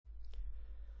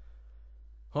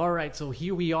All right, so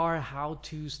here we are, How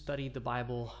to Study the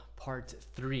Bible, Part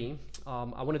 3.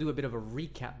 I want to do a bit of a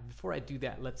recap. Before I do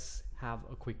that, let's have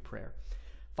a quick prayer.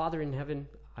 Father in heaven,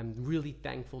 I'm really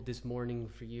thankful this morning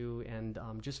for you and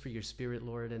just for your spirit,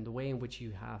 Lord, and the way in which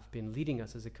you have been leading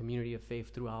us as a community of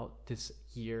faith throughout this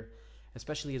year,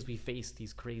 especially as we face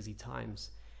these crazy times.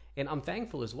 And I'm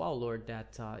thankful as well, Lord,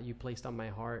 that you placed on my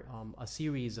heart a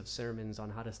series of sermons on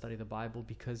how to study the Bible,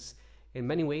 because in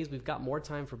many ways, we've got more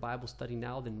time for Bible study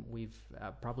now than we've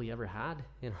probably ever had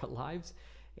in our lives.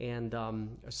 And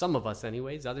some of us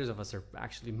anyways, others of us are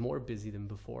actually more busy than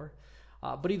before.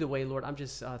 But either way, Lord, I'm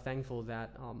just thankful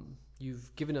that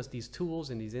you've given us these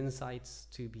tools and these insights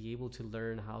to be able to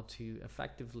learn how to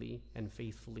effectively and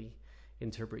faithfully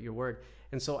interpret your word.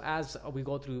 And so as we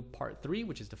go through part 3,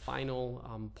 which is the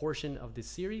final portion of this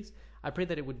series, I pray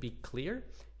that it would be clear,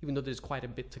 even though there's quite a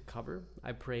bit to cover.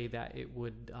 I pray that it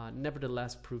would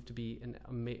nevertheless prove to be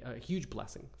a huge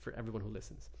blessing for everyone who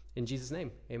listens. In Jesus'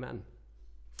 name, amen.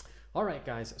 All right,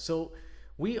 guys, so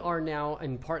we are now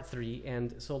in part 3.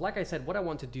 And so like I said, what I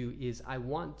want to do is I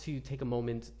want to take a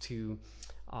moment to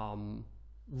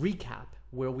recap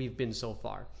where we've been so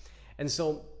far. And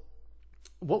so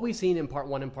what we've seen in part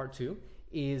 1 and part 2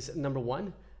 is, number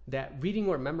 1, that reading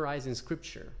or memorizing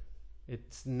scripture,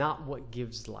 it's not what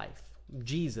gives life.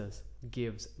 Jesus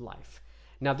gives life.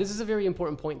 Now, this is a very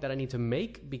important point that I need to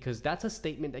make, because that's a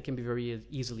statement that can be very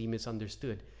easily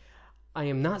misunderstood. I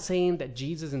am not saying that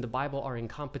Jesus and the Bible are in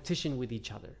competition with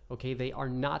each other, okay? They are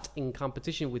not in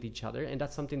competition with each other, and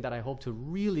that's something that I hope to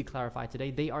really clarify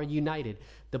today. They are united.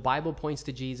 The Bible points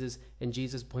to Jesus, and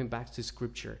Jesus points back to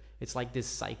Scripture. It's like this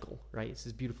cycle, right? It's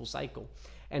this beautiful cycle.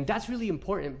 And that's really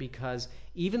important, because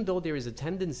even though there is a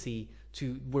tendency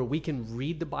to where we can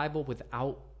read the Bible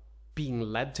without being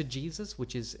led to Jesus,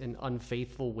 which is an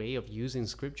unfaithful way of using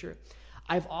Scripture,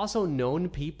 I've also known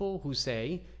people who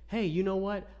say, hey, you know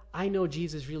what? I know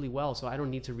Jesus really well, so I don't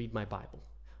need to read my Bible,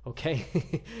 okay?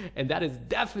 And that is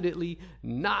definitely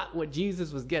not what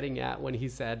Jesus was getting at when he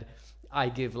said, I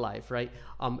give life, right?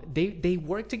 They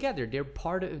work together.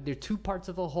 They're two parts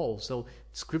of a whole. So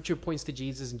Scripture points to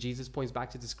Jesus, and Jesus points back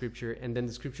to the Scripture, and then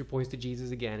the Scripture points to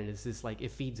Jesus again, and it's this like,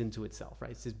 it feeds into itself,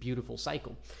 right? It's this beautiful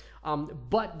cycle.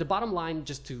 But the bottom line,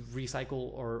 just to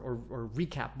recycle or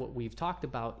recap what we've talked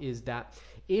about, is that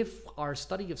if our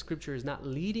study of Scripture is not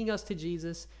leading us to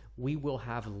Jesus, we will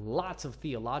have lots of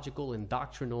theological and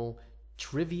doctrinal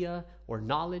trivia or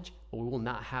knowledge, but we will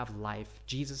not have life.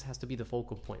 Jesus has to be the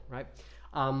focal point, right?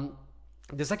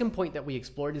 The second point that we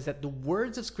explored is that the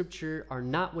words of Scripture are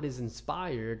not what is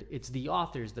inspired, it's the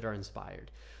authors that are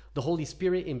inspired. The Holy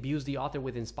Spirit imbues the author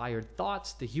with inspired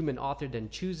thoughts. The human author then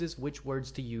chooses which words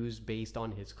to use based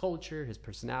on his culture, his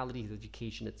personality, his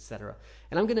education, etc.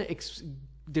 And I'm going to,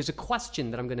 there's a question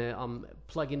that I'm going to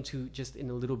plug into just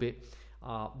in a little bit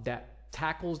that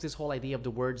tackles this whole idea of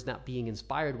the words not being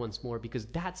inspired once more, because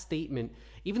that statement,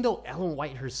 even though Ellen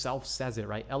White herself says it,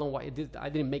 right? Ellen White, I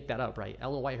didn't make that up, right?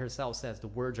 Ellen White herself says the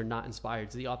words are not inspired.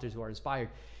 It's the authors who are inspired.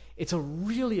 It's a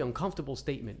really uncomfortable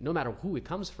statement, no matter who it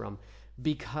comes from,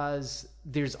 because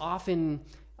there's often,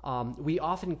 we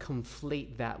often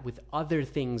conflate that with other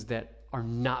things that are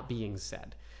not being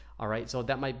said. All right, so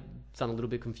that might sound a little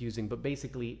bit confusing, but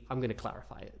basically, I'm going to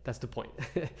clarify it. That's the point.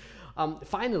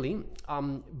 Finally,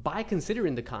 by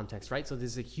considering the context, right? So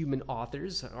this is human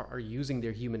authors are using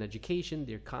their human education,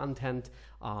 their content,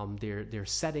 their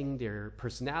setting, their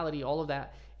personality, all of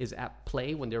that is at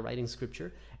play when they're writing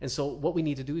Scripture. And so what we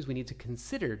need to do is we need to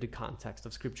consider the context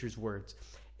of Scripture's words.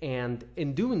 And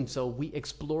in doing so, we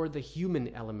explore the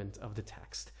human element of the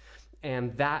text.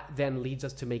 And that then leads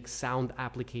us to make sound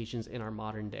applications in our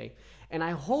modern day. And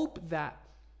I hope that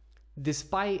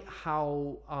despite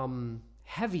how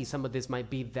heavy some of this might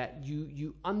be, that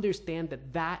you understand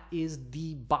that that is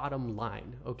the bottom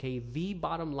line, okay? The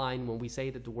bottom line when we say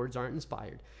that the words aren't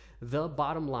inspired, the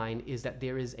bottom line is that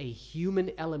there is a human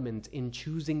element in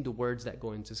choosing the words that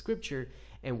go into Scripture.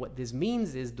 And what this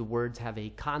means is the words have a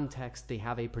context, they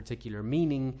have a particular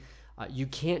meaning. You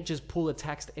can't just pull a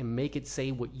text and make it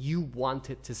say what you want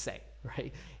it to say,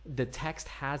 right? The text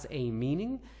has a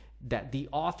meaning that the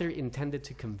author intended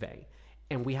to convey,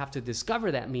 and we have to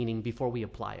discover that meaning before we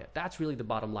apply it. That's really the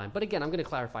bottom line. But again, I'm going to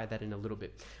clarify that in a little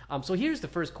bit. So here's the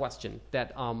first question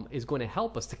that is going to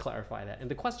help us to clarify that.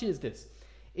 And the question is this: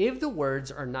 if the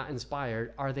words are not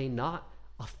inspired, are they not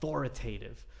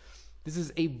authoritative? This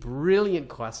is a brilliant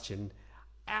question,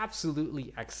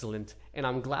 absolutely excellent, and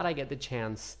I'm glad I get the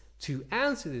chance to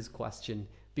answer this question,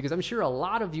 because I'm sure a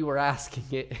lot of you are asking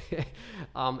it.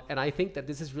 And I think that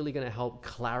this is really going to help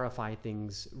clarify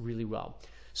things really well.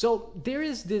 So there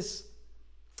is this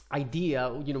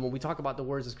idea, you know, when we talk about the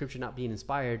words of Scripture not being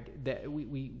inspired, that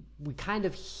we kind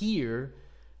of hear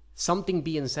something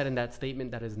being said in that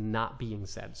statement that is not being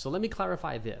said. So let me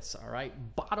clarify this, all right?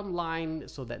 Bottom line,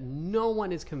 so that no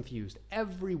one is confused.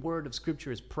 Every word of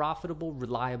Scripture is profitable,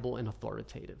 reliable, and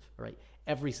authoritative, all right?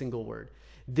 Every single word.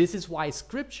 This is why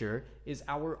Scripture is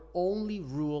our only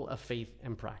rule of faith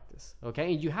and practice,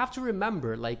 okay? And you have to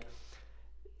remember, like,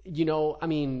 you know, I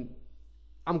mean,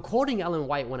 I'm quoting Ellen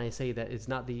White when I say that it's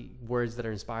not the words that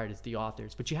are inspired, it's the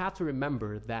authors. But you have to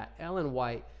remember that Ellen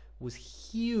White was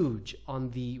huge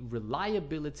on the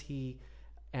reliability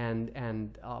and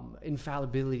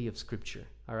infallibility of Scripture,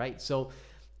 all right? So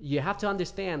you have to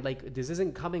understand, like, this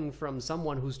isn't coming from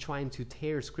someone who's trying to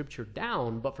tear Scripture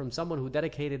down, but from someone who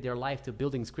dedicated their life to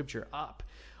building Scripture up.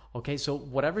 Okay, so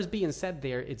whatever's being said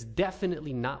there, it's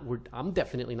definitely not, I'm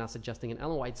definitely not suggesting, and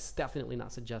Ellen White's definitely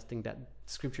not suggesting that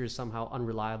Scripture is somehow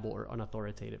unreliable or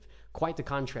unauthoritative. Quite the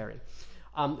contrary.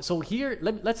 So here,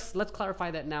 let's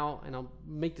clarify that now, and I'll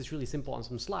make this really simple on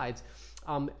some slides.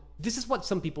 This is what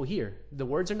some people hear. The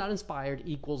words are not inspired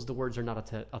equals the words are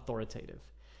not authoritative.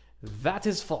 That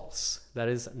is false. That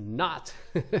is not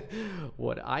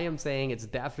what I am saying. It's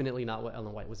definitely not what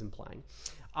Ellen White was implying.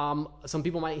 Some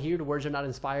people might hear the words are not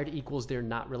inspired equals they're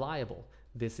not reliable.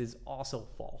 This is also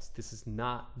false. This is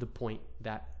not the point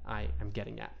that I am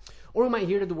getting at. Or we might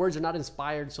hear that the words are not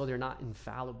inspired, so they're not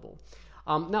infallible.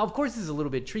 Now, of course, this is a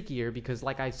little bit trickier because,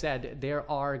 like I said, there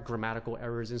are grammatical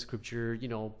errors in Scripture, you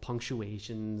know,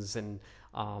 punctuations and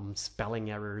spelling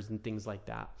errors and things like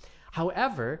that.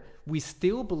 However, we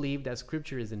still believe that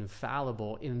Scripture is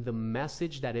infallible in the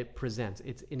message that it presents.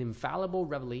 It's an infallible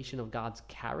revelation of God's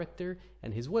character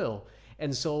and His will.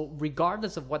 And so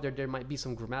regardless of whether there might be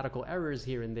some grammatical errors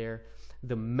here and there,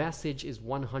 the message is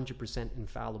 100%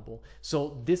 infallible.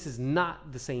 So this is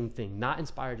not the same thing. Not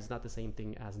inspired is not the same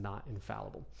thing as not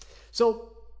infallible.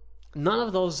 So none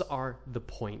of those are the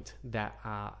point that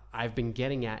I've been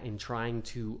getting at in trying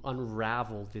to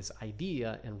unravel this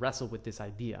idea and wrestle with this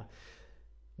idea.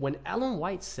 When Ellen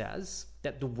White says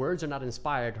that the words are not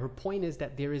inspired, her point is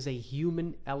that there is a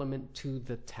human element to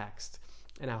the text.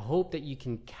 And I hope that you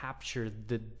can capture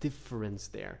the difference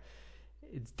there.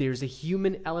 There's a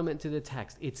human element to the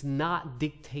text. It's not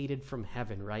dictated from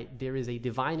heaven, right? There is a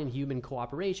divine and human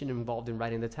cooperation involved in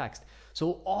writing the text.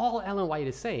 So all Ellen White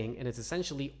is saying, and it's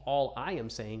essentially all I am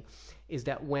saying, is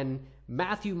that when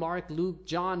Matthew, Mark, Luke,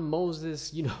 John,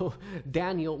 Moses, you know,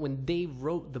 Daniel, when they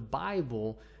wrote the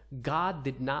Bible, God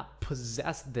did not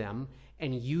possess them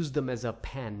and use them as a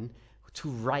pen to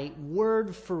write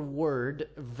word for word,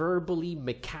 verbally,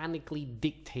 mechanically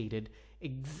dictated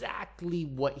exactly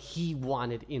what He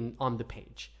wanted on the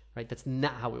page, right? That's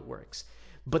not how it works.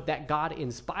 But that God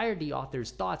inspired the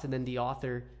author's thoughts, and then the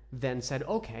author then said,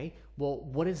 okay, well,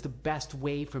 what is the best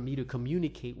way for me to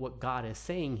communicate what God is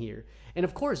saying here? And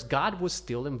of course, God was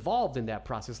still involved in that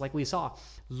process. Like we saw,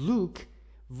 Luke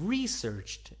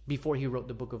researched before he wrote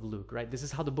the book of Luke, right? This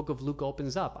is how the book of Luke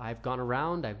opens up. I've gone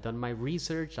around, I've done my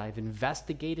research, I've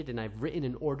investigated, and I've written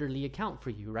an orderly account for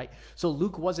you, right? So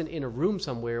Luke wasn't in a room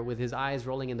somewhere with his eyes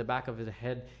rolling in the back of his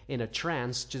head in a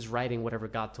trance, just writing whatever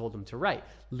God told him to write.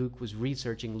 Luke was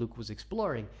researching, Luke was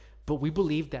exploring. But we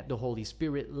believe that the Holy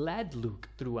Spirit led Luke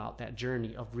throughout that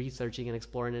journey of researching and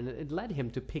exploring, and it led him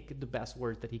to pick the best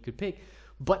words that he could pick,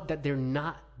 but that they're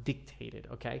not dictated,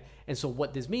 okay? And so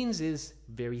what this means is,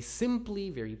 very simply,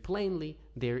 very plainly,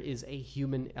 there is a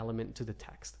human element to the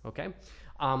text, okay?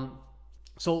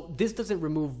 So this doesn't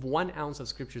remove 1 ounce of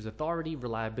Scripture's authority,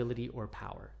 reliability, or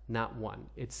power. Not one.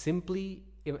 It simply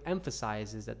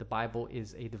emphasizes that the Bible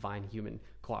is a divine human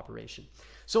cooperation.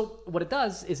 So what it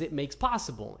does is it makes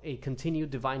possible a continued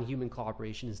divine human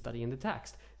cooperation in studying the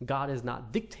text. God is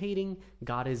not dictating,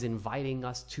 God is inviting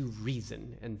us to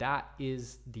reason. And that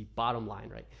is the bottom line,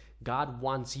 right? God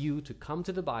wants you to come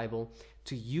to the Bible,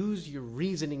 to use your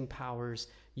reasoning powers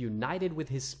united with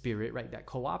His Spirit, right? That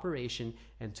cooperation,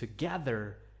 and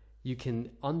together you can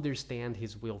understand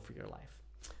His will for your life.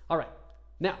 All right,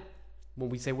 now, when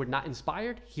we say we're not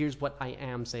inspired, here's what I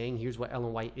am saying. Here's what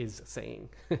Ellen White is saying.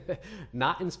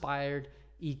 Not inspired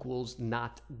equals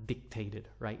not dictated,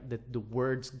 right? The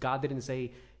words, God didn't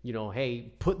say, you know,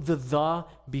 hey, put the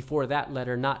before that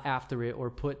letter, not after it, or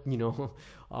put, you know,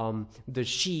 the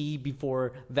she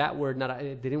before that word.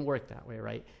 It didn't work that way,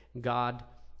 right? God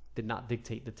did not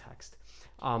dictate the text.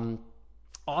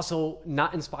 Also,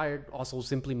 not inspired also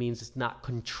simply means it's not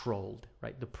controlled,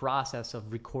 right? The process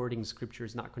of recording Scripture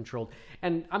is not controlled.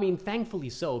 And I mean, thankfully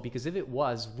so, because if it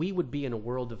was, we would be in a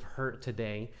world of hurt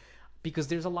today, because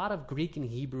there's a lot of Greek and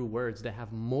Hebrew words that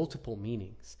have multiple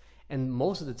meanings. And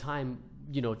most of the time,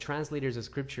 translators of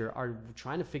scripture are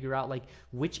trying to figure out like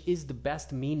which is the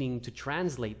best meaning to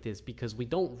translate this, because we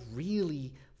don't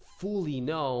really fully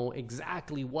know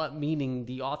exactly what meaning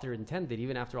the author intended.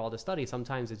 Even after all the study,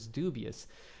 sometimes it's dubious.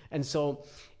 And so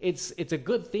it's a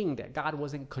good thing that God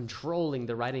wasn't controlling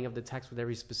the writing of the text with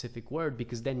every specific word,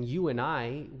 because then you and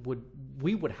I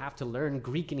would have to learn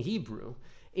Greek and Hebrew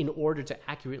in order to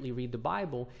accurately read the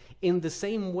Bible, in the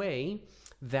same way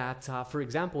that, for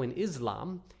example, in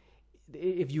Islam,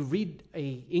 if you read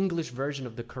a English version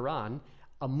of the Quran,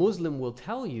 a Muslim will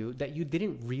tell you that you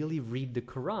didn't really read the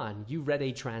Quran. You read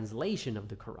a translation of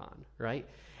the Quran, right?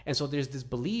 And so there's this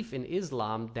belief in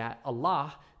Islam that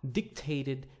Allah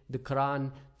dictated the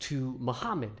Quran to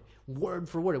Muhammad, word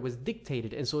for word. It was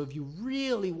dictated. And so if you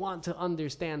really want to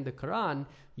understand the Quran,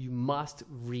 you must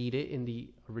read it in the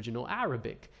original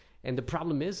Arabic. And the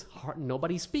problem is,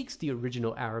 nobody speaks the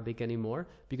original Arabic anymore,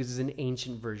 because it's an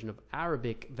ancient version of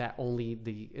Arabic that only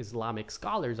the Islamic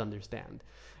scholars understand.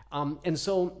 And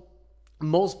so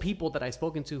most people that I've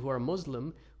spoken to who are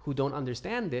Muslim, who don't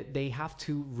understand it, they have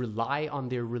to rely on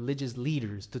their religious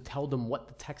leaders to tell them what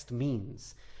the text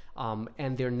means.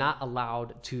 And they're not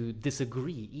allowed to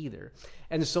disagree either.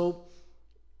 And so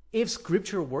if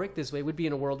scripture worked this way, we'd be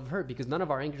in a world of hurt, because none of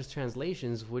our English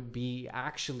translations would be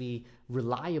actually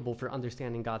reliable for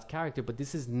understanding God's character. But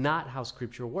this is not how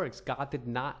scripture works. God did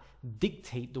not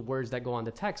dictate the words that go on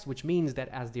the text, which means that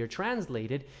as they're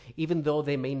translated, even though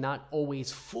they may not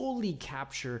always fully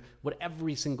capture what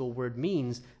every single word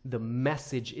means, the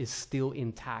message is still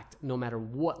intact, no matter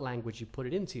what language you put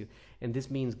it into. And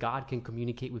this means God can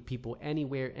communicate with people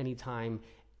anywhere, anytime,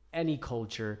 any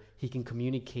culture. He can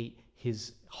communicate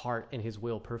his heart and his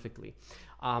will perfectly.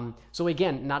 So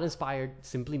again, not inspired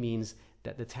simply means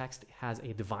that the text has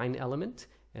a divine element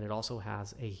and it also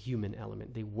has a human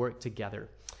element. They work together.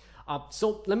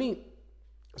 So let me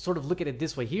sort of look at it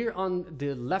this way. Here on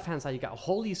the left-hand side, you got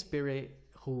Holy Spirit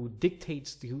who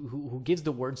dictates, who gives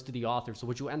the words to the author. So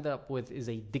what you end up with is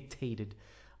a dictated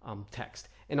text.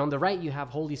 And on the right, you have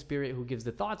Holy Spirit who gives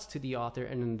the thoughts to the author,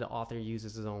 and then the author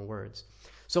uses his own words.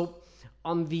 So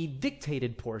on the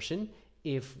dictated portion,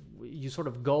 if you sort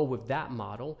of go with that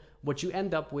model, what you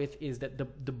end up with is that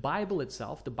the Bible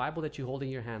itself, the Bible that you hold in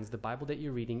your hands, the Bible that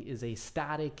you're reading, is a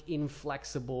static,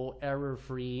 inflexible,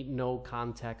 error-free, no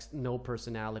context, no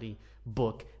personality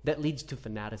book that leads to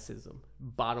fanaticism.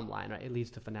 Bottom line, right? It leads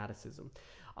to fanaticism.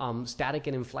 Static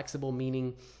and inflexible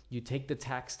meaning you take the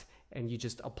text and you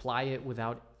just apply it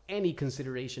without any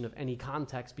consideration of any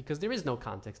context, because there is no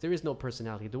context, there is no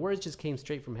personality. The words just came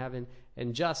straight from heaven,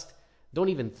 and just don't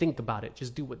even think about it,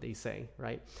 just do what they say,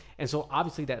 right? And so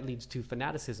obviously that leads to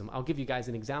fanaticism. I'll give you guys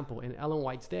an example. In Ellen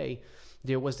White's day,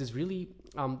 there was this really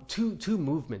two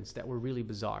movements that were really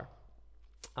bizarre.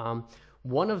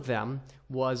 One of them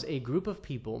was a group of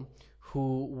people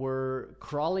who were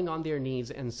crawling on their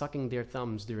knees and sucking their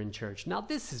thumbs during church. Now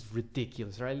this is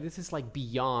ridiculous, right? This is like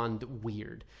beyond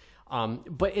weird.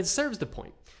 But it serves the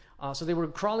point. So they were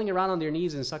crawling around on their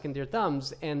knees and sucking their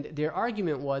thumbs, and their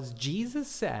argument was, Jesus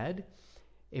said,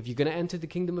 if you're going to enter the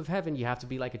kingdom of heaven, you have to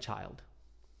be like a child.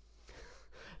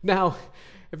 Now,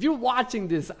 if you're watching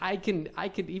this, I can,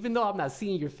 even though I'm not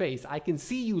seeing your face, I can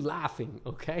see you laughing,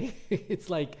 okay? It's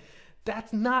like,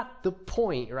 that's not the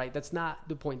point, right? That's not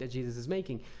the point that Jesus is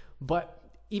making. But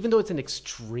even though it's an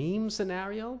extreme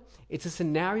scenario, it's a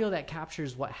scenario that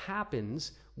captures what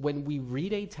happens when we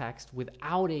read a text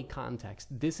without a context.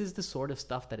 This is the sort of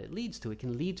stuff that it leads to. It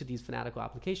can lead to these fanatical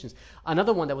applications.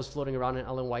 Another one that was floating around in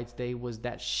Ellen White's day was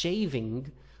that shaving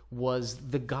was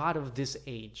the god of this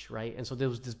age, right? And so there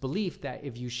was this belief that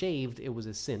if you shaved, it was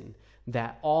a sin,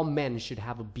 that all men should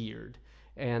have a beard,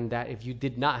 and that if you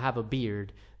did not have a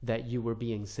beard, that you were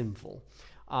being sinful.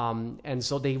 And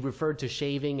so they referred to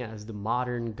shaving as the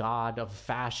modern god of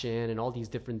fashion and all these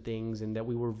different things, and that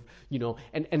we were,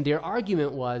 and their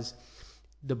argument was,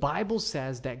 the Bible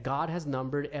says that God has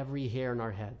numbered every hair in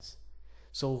our heads.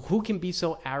 So who can be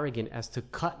so arrogant as to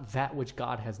cut that which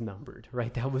God has numbered,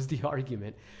 right? That was the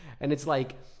argument. And it's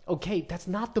like, okay, that's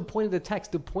not the point of the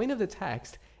text. The point of the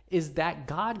text is that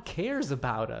God cares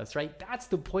about us, right? That's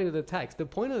the point of the text. The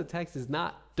point of the text is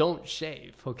not don't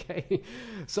shave, okay?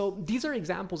 So these are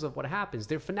examples of what happens.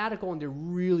 They're fanatical and they're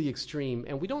really extreme,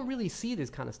 and we don't really see this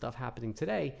kind of stuff happening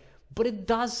today, but it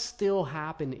does still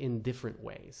happen in different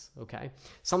ways, okay?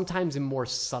 Sometimes in more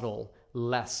subtle,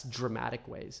 less dramatic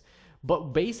ways.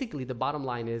 But basically, the bottom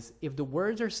line is, if the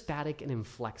words are static and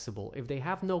inflexible, if they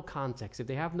have no context, if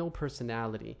they have no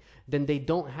personality, then they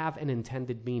don't have an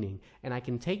intended meaning. And I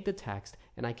can take the text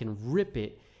and I can rip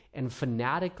it and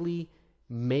fanatically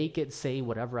make it say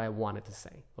whatever I want it to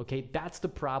say. Okay, that's the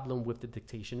problem with the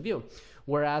dictation view.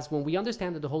 Whereas when we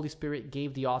understand that the Holy Spirit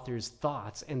gave the authors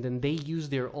thoughts and then they use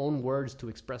their own words to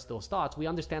express those thoughts, we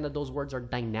understand that those words are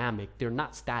dynamic. They're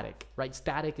not static, right?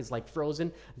 Static is like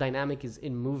frozen. Dynamic is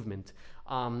in movement.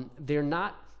 They're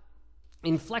not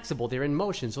inflexible, they're in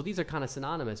motion. So these are kind of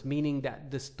synonymous, meaning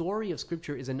that the story of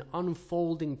Scripture is an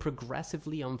unfolding,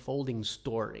 progressively unfolding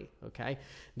story, okay?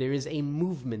 There is a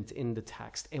movement in the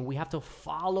text, and we have to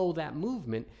follow that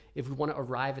movement if we want to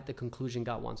arrive at the conclusion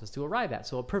God wants us to arrive at.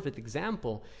 So a perfect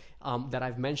example that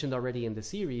I've mentioned already in the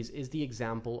series is the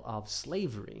example of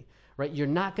slavery, right? You're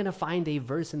not going to find a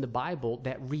verse in the Bible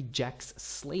that rejects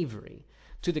slavery.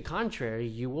 To the contrary,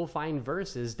 you will find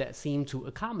verses that seem to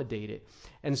accommodate it.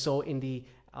 And so in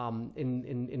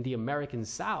the American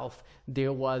South,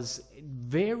 there was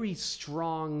very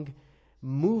strong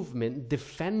movement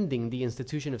defending the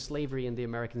institution of slavery in the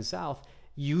American South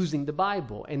using the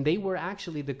Bible. And they were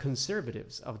actually the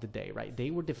conservatives of the day, right? They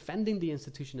were defending the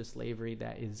institution of slavery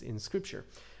that is in Scripture.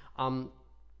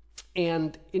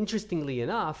 And interestingly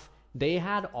enough, they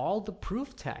had all the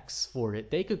proof texts for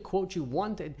it. They could quote you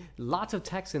lots of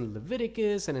texts in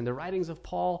Leviticus and in the writings of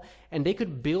Paul, and they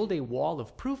could build a wall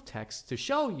of proof texts to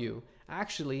show you,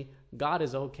 actually, God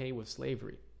is okay with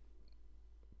slavery.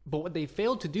 But what they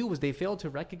failed to do was they failed to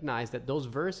recognize that those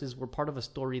verses were part of a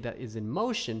story that is in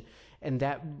motion, and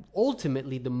that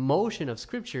ultimately the motion of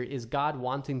Scripture is God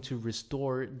wanting to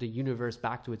restore the universe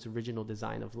back to its original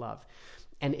design of love.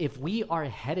 And if we are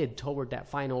headed toward that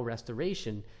final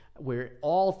restoration, where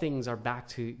all things are back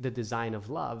to the design of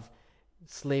love,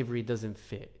 slavery doesn't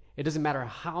fit. It doesn't matter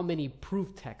how many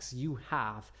proof texts you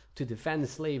have to defend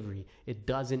slavery, it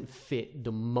doesn't fit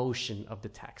the motion of the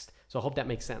text. So I hope that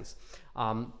makes sense.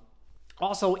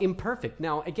 Also imperfect.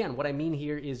 Now, again, what I mean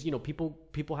here is,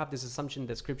 people have this assumption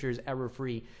that Scripture is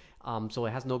error-free. So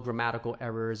it has no grammatical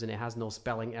errors and it has no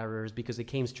spelling errors because it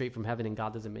came straight from heaven and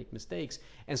God doesn't make mistakes.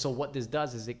 And so what this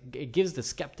does is it gives the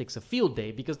skeptics a field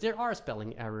day because there are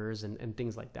spelling errors and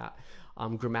things like that,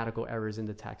 grammatical errors in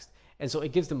the text. And so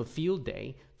it gives them a field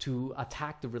day to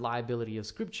attack the reliability of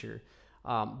Scripture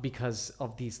because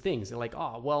of these things. They're like,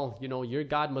 your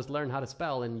God must learn how to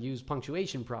spell and use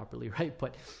punctuation properly, right?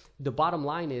 But the bottom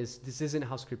line is this isn't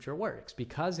how Scripture works.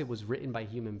 Because it was written by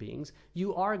human beings,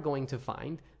 you are going to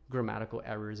find grammatical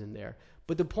errors in there.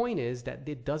 But the point is that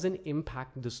it doesn't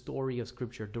impact the story of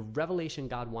Scripture. The revelation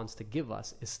God wants to give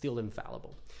us is still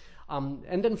infallible.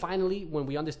 And then finally, when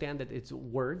we understand that it's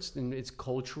words and it's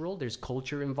cultural, there's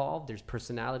culture involved, there's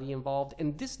personality involved.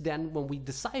 And this then, when we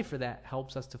decipher that,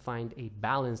 helps us to find a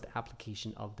balanced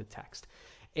application of the text.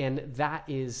 And that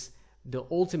is the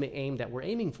ultimate aim that we're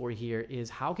aiming for here, is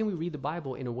how can we read the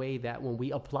Bible in a way that when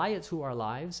we apply it to our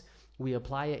lives, we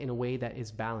apply it in a way that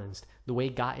is balanced, the way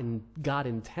God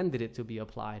intended it to be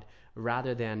applied,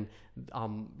 rather than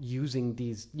using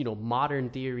these modern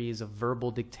theories of verbal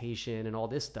dictation and all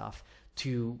this stuff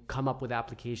to come up with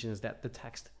applications that the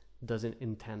text doesn't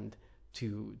intend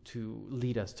to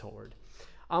lead us toward.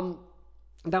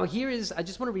 Now I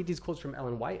just want to read these quotes from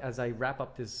Ellen White as I wrap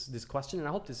up this question, and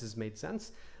I hope this has made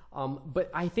sense.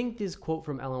 But I think this quote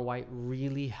from Ellen White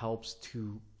really helps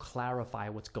to clarify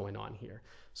what's going on here.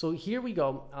 So here we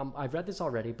go. I've read this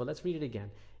already, but let's read it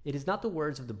again. It is not the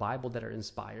words of the Bible that are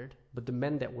inspired, but the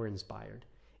men that were inspired.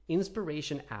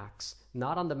 Inspiration acts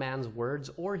not on the man's words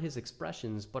or his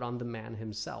expressions, but on the man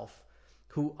himself,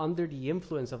 who under the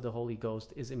influence of the Holy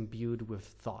Ghost is imbued with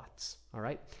thoughts. All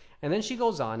right. And then she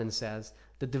goes on and says,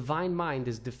 the divine mind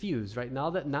is diffused, right? Now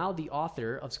the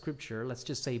author of Scripture, let's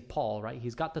just say Paul, right?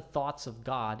 He's got the thoughts of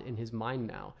God in his mind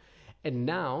now. And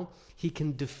now he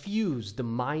can diffuse the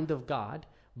mind of God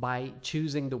by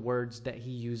choosing the words that he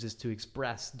uses to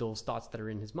express those thoughts that are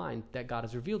in his mind that God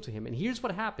has revealed to him. And here's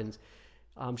what happens.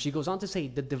 She goes on to say,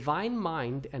 the divine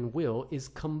mind and will is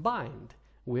combined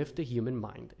with the human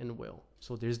mind and will.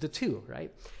 So there's the two, right?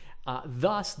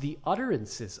 Thus, the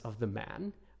utterances of the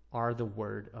man are the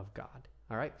word of God.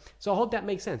 All right. So I hope that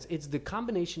makes sense. It's the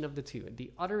combination of the two. The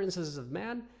utterances of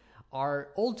man are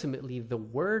ultimately the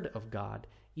word of God,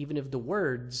 even if the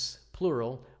words,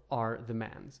 plural, are the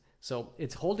man's. So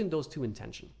it's holding those two in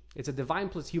tension. It's a divine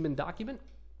plus human document.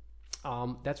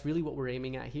 That's really what we're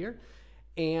aiming at here.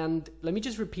 And let me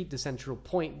just repeat the central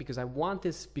point, because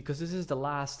this is the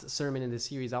last sermon in this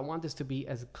series, I want this to be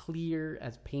as clear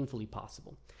as painfully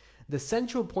possible. The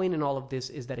central point in all of this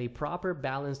is that a proper,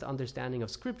 balanced understanding of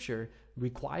Scripture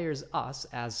requires us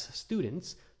as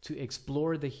students to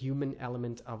explore the human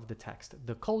element of the text,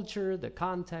 the culture, the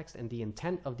context, and the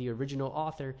intent of the original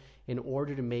author in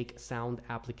order to make sound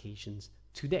applications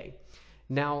today.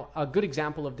 Now, a good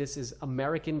example of this is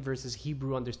American versus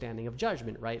Hebrew understanding of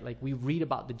judgment, right? Like we read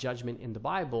about the judgment in the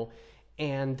Bible,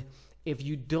 and if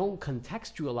you don't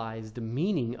contextualize the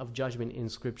meaning of judgment in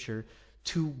Scripture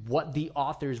to what the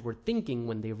authors were thinking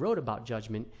when they wrote about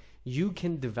judgment, you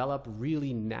can develop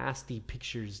really nasty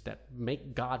pictures that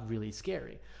make God really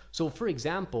scary. So, for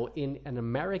example, in an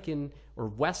American or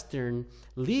Western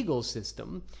legal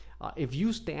system, if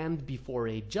you stand before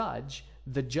a judge,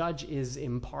 the judge is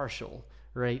impartial,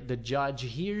 right? The judge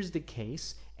hears the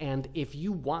case, and if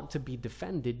you want to be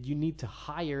defended, you need to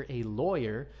hire a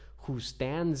lawyer who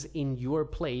stands in your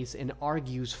place and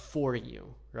argues for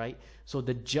you, right? So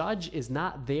the judge is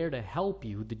not there to help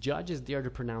you. The judge is there to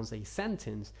pronounce a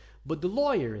sentence, but the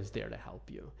lawyer is there to help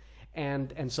you.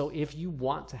 And so if you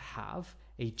want to have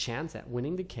a chance at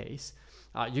winning the case,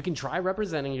 you can try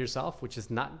representing yourself, which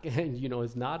is not,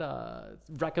 is not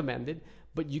recommended,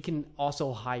 but you can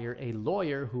also hire a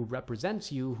lawyer who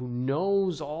represents you, who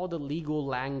knows all the legal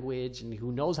language and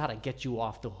who knows how to get you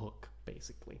off the hook,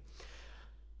 basically.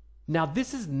 Now,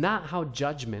 this is not how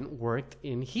judgment worked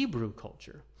in Hebrew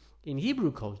culture. In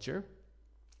Hebrew culture,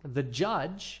 the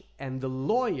judge and the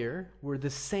lawyer were the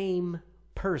same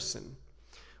person,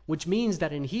 which means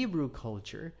that in Hebrew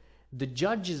culture, the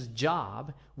judge's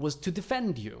job was to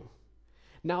defend you.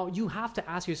 Now, you have to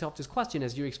ask yourself this question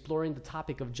as you're exploring the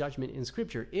topic of judgment in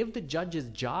Scripture. If the judge's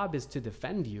job is to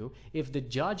defend you, if the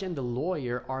judge and the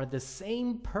lawyer are the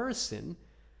same person,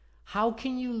 how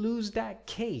can you lose that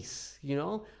case,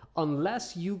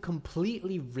 unless you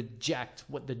completely reject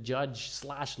what the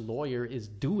judge/lawyer is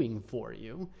doing for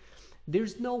you?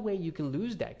 There's no way you can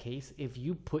lose that case if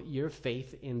you put your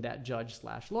faith in that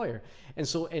judge/lawyer. And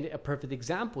so a perfect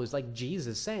example is like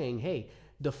Jesus saying, hey,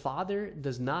 the Father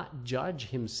does not judge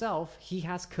himself. He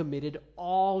has committed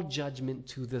all judgment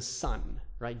to the Son,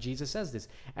 right? Jesus says this.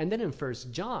 And then in 1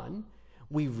 John,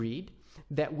 we read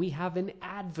that we have an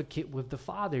advocate with the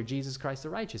Father, Jesus Christ the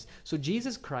righteous. So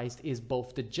Jesus Christ is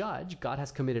both the judge, God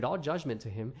has committed all judgment to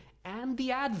him, and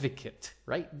the advocate,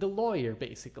 right? The lawyer,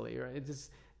 basically, right? It's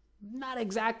not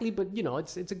exactly, but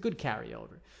it's a good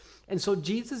carryover. And so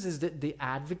Jesus is the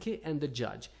advocate and the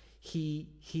judge. He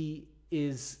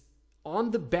is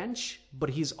on the bench, but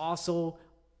he's also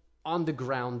on the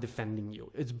ground defending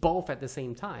you. It's both at the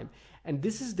same time. And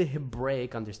this is the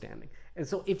Hebraic understanding. And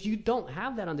so if you don't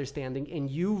have that understanding and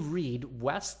you read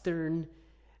Western,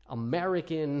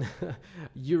 American,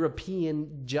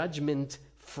 European judgment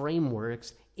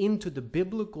frameworks into the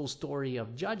biblical story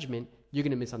of judgment, you're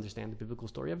going to misunderstand the biblical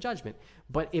story of judgment.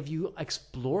 But if you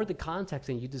explore the context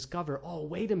and you discover, oh,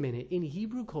 wait a minute, in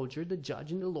Hebrew culture, the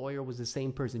judge and the lawyer was the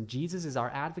same person. Jesus is our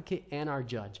advocate and our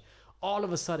judge. All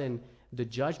of a sudden, the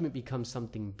judgment becomes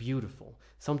something beautiful,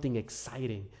 something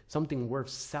exciting, something worth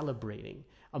celebrating,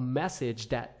 a message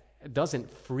that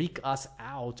doesn't freak us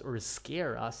out or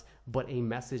scare us, but a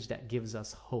message that gives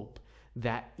us hope,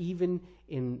 that even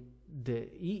in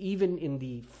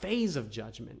the phase of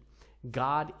judgment,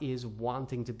 God is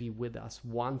wanting to be with us,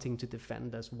 wanting to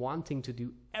defend us, wanting to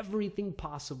do everything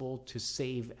possible to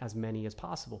save as many as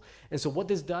possible. And so what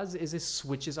this does is it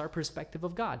switches our perspective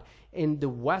of God. In the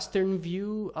Western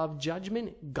view of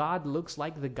judgment, God looks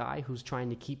like the guy who's trying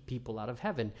to keep people out of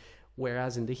heaven.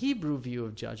 Whereas in the Hebrew view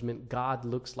of judgment, God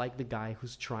looks like the guy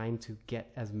who's trying to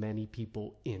get as many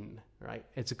people in, right?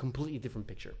 It's a completely different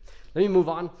picture. Let me move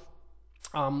on.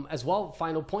 As well,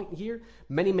 final point here,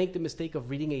 many make the mistake of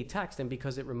reading a text, and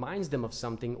because it reminds them of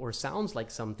something or sounds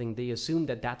like something, they assume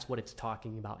that that's what it's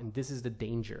talking about, and this is the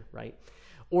danger, right?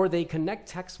 Or they connect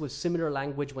text with similar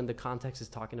language when the context is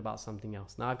talking about something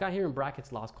else. Now, I've got here in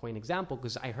brackets lost coin example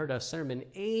because I heard a sermon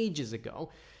ages ago,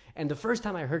 and the first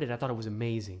time I heard it, I thought it was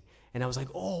amazing. And I was like,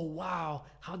 oh, wow,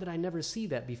 how did I never see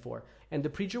that before? And the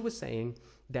preacher was saying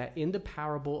that in the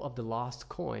parable of the lost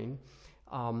coin,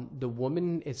 the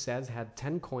woman, it says, had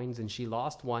 10 coins and she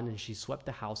lost one and she swept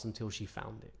the house until she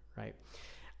found it, right?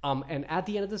 And at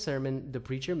the end of the sermon, the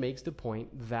preacher makes the point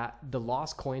that the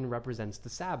lost coin represents the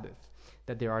Sabbath,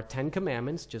 that there are 10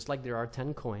 commandments, just like there are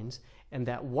 10 coins, and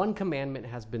that one commandment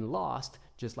has been lost,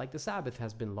 just like the Sabbath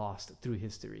has been lost through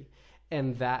history,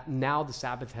 and that now the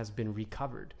Sabbath has been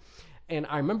recovered. And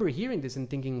I remember hearing this and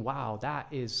thinking, wow, that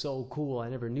is so cool. I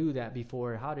never knew that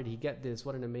before. How did he get this?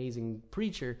 What an amazing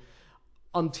preacher.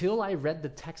 Until I read the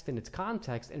text in its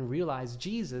context and realized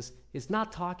Jesus is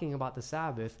not talking about the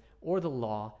Sabbath or the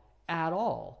law at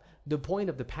all. The point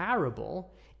of the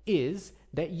parable is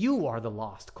that you are the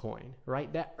lost coin,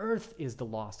 right? That earth is the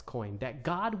lost coin, that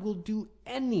God will do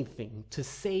anything to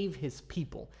save his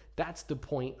people. That's the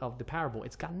point of the parable.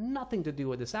 It's got nothing to do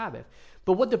with the Sabbath.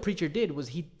 But what the preacher did was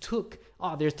he took,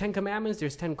 there's 10 commandments,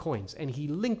 there's 10 coins, and he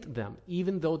linked them,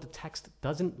 even though the text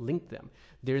doesn't link them.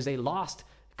 There's a lost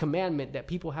commandment that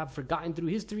people have forgotten through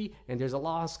history, and there's a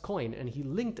lost coin, and he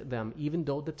linked them, even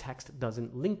though the text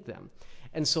doesn't link them.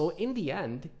 And so in the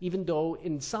end, even though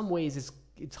in some ways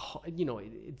it's a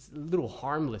little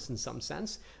harmless in some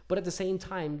sense, but at the same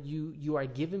time, you are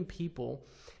giving people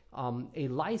a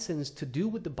license to do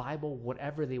with the Bible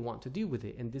whatever they want to do with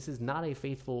it. And this is not a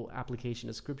faithful application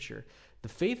of Scripture. The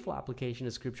faithful application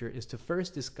of Scripture is to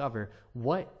first discover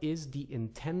what is the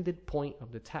intended point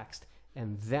of the text,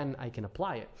 and then I can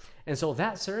apply it. And so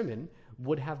that sermon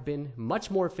would have been much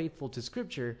more faithful to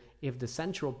Scripture if the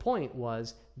central point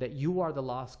was that you are the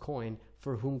lost coin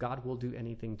for whom God will do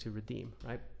anything to redeem,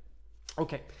 right?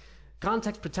 Okay.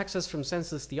 Context protects us from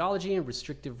senseless theology and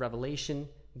restrictive revelation.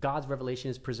 God's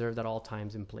revelation is preserved at all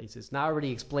times and places. Now, I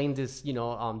already explained this,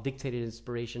 dictated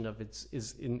inspiration of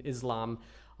is in Islam,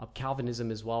 Calvinism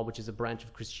as well, which is a branch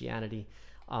of Christianity.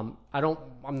 I'm not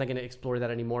going to explore that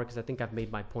anymore because I think I've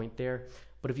made my point there.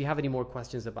 But if you have any more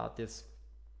questions about this,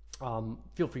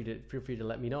 feel free to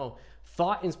let me know.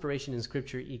 Thought inspiration in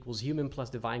Scripture equals human plus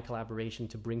divine collaboration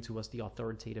to bring to us the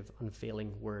authoritative,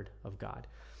 unfailing Word of God.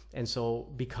 And so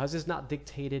because it's not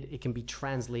dictated, it can be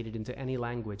translated into any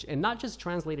language. And not just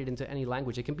translated into any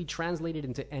language, it can be translated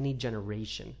into any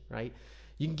generation, right?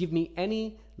 You can give me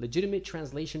any legitimate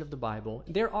translation of the Bible.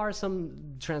 There are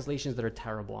some translations that are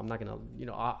terrible. I'm not going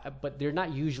to, but they're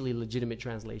not usually legitimate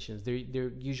translations.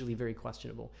 They're usually very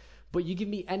questionable. But you give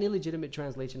me any legitimate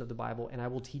translation of the Bible, and I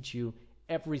will teach you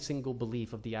every single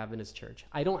belief of the Adventist Church.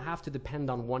 I don't have to depend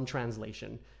on one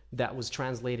translation that was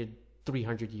translated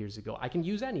 300 years ago. I can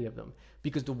use any of them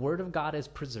because the Word of God is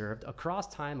preserved across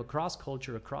time, across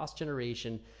culture, across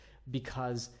generation,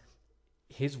 because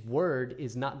His Word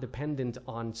is not dependent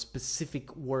on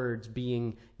specific words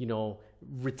being,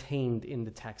 retained in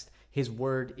the text. His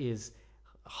Word is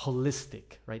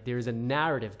holistic, right? There is a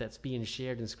narrative that's being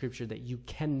shared in Scripture that you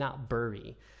cannot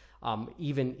bury,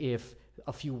 even if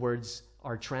a few words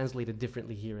are translated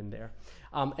differently here and there.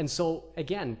 And so,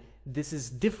 again, this is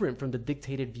different from the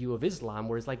dictated view of Islam,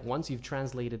 where it's like once you've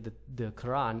translated the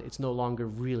Quran, it's no longer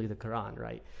really the Quran,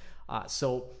 right?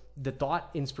 So the thought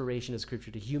inspiration of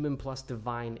Scripture, the human plus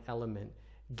divine element,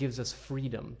 gives us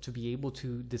freedom to be able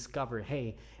to discover,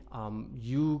 hey,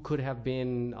 you could have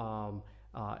been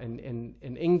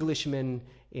an Englishman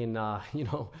in the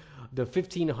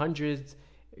 1500s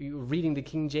reading the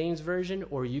King James Version,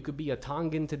 or you could be a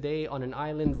Tongan today on an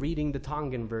island reading the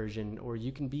Tongan version, or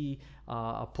you can be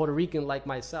a Puerto Rican like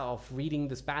myself reading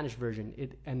the Spanish version,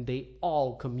 and they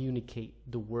all communicate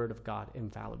the Word of God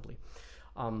infallibly.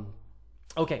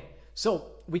 Okay, so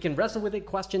we can wrestle with it,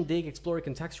 question, dig, explore,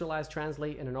 contextualize,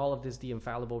 translate, and in all of this, the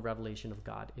infallible revelation of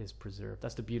God is preserved.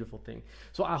 That's the beautiful thing.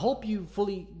 So I hope you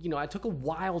fully, I took a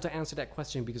while to answer that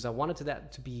question because I wanted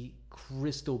that to be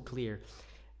crystal clear.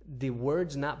 The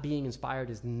words not being inspired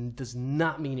does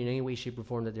not mean in any way, shape, or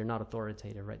form that they're not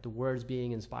authoritative, right? The words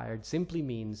being inspired simply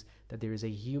means that there is a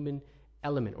human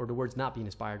element, or the words not being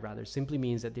inspired, rather, simply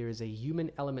means that there is a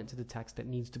human element to the text that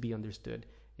needs to be understood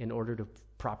in order to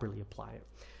properly apply it.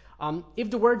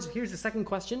 Here's the second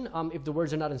question. If the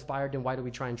words are not inspired, then why do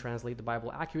we try and translate the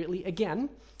Bible accurately? Again,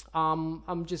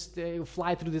 I'm just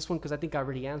fly through this one because I think I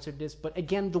already answered this. But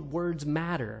again, the words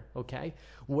matter, okay?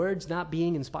 Words not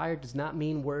being inspired does not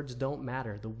mean words don't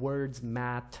matter. The words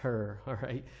matter, all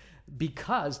right?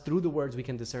 Because through the words, we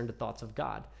can discern the thoughts of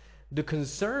God. The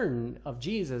concern of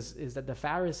Jesus is that the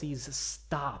Pharisees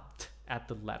stopped at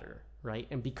the letter, right?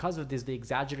 And because of this, they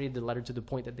exaggerated the letter to the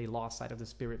point that they lost sight of the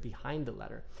spirit behind the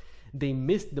letter. They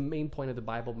missed the main point of the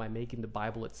Bible by making the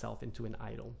Bible itself into an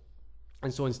idol.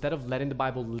 And so instead of letting the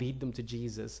Bible lead them to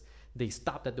Jesus, they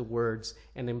stopped at the words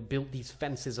and then built these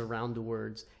fences around the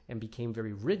words and became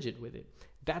very rigid with it.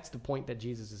 That's the point that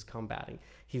Jesus is combating.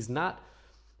 He's not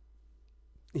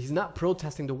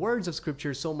protesting the words of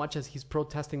Scripture so much as he's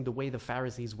protesting the way the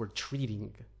Pharisees were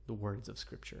treating the words of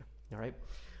Scripture, all right?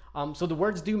 So the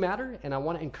words do matter, and I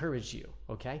want to encourage you,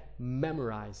 okay?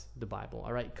 Memorize the Bible,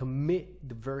 all right? Commit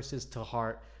the verses to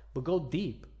heart, but go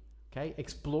deep, okay?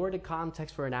 Explore the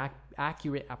context for an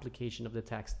accurate application of the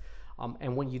text.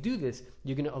 And when you do this,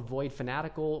 you're going to avoid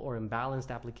fanatical or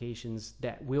imbalanced applications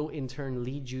that will in turn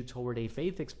lead you toward a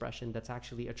faith expression that's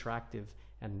actually attractive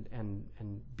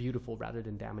and beautiful rather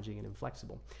than damaging and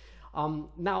inflexible.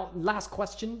 Now, last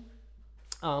question.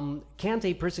 Can't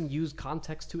a person use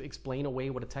context to explain away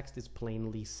what a text is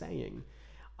plainly saying?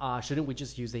 Shouldn't we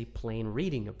just use a plain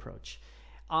reading approach?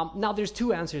 Now, there's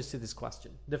two answers to this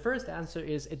question. The first answer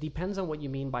is it depends on what you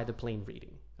mean by the plain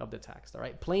reading of the text, all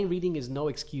right? Plain reading is no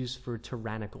excuse for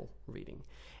tyrannical reading.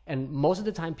 And most of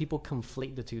the time, people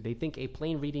conflate the two. They think a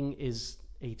plain reading is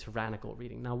a tyrannical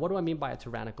reading. Now, what do I mean by a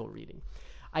tyrannical reading?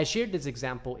 I shared this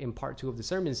example in part 2 of the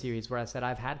sermon series where I said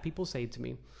I've had people say to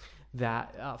me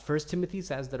that 1 Timothy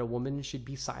says that a woman should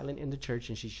be silent in the church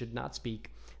and she should not speak.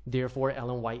 Therefore,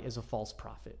 Ellen White is a false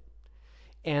prophet.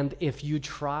 And if you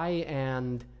try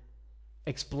and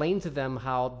explain to them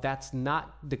how that's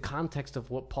not the context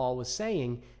of what Paul was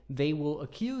saying, they will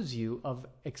accuse you of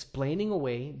explaining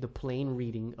away the plain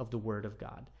reading of the Word of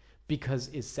God. Because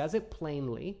it says it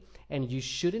plainly, and you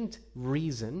shouldn't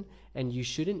reason, and you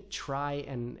shouldn't try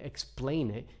and explain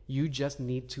it. You just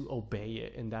need to obey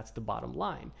it, and that's the bottom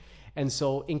line. And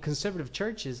so in conservative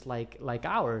churches like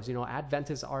ours,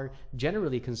 Adventists are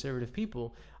generally conservative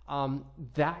people,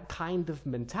 that kind of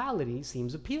mentality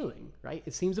seems appealing, right?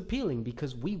 It seems appealing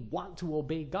because we want to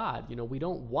obey God. We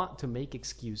don't want to make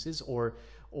excuses or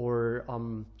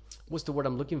what's the word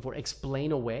I'm looking for?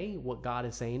 Explain away what God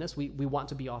is saying to us. We want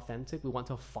to be authentic. We want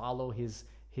to follow his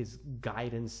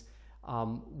guidance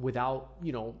without,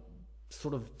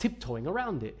 sort of tiptoeing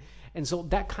around it. And so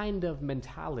that kind of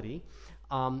mentality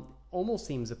almost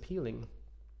seems appealing.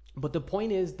 But the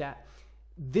point is that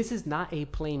this is not a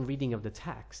plain reading of the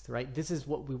text, right? This is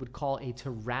what we would call a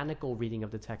tyrannical reading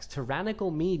of the text.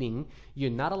 Tyrannical meaning you're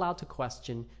not allowed to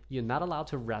question, you're not allowed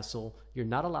to wrestle, you're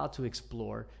not allowed to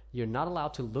explore, you're not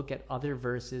allowed to look at other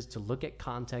verses, to look at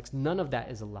context. None of that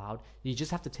is allowed. You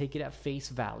just have to take it at face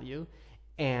value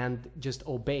and just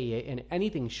obey it. And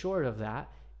anything short of that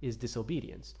is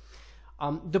disobedience.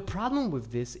 The problem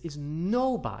with this is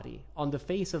nobody on the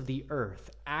face of the earth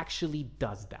actually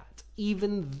does that.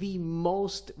 Even the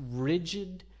most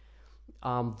rigid,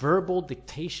 verbal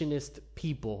dictationist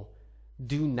people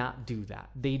do not do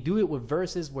that. They do it with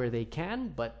verses where they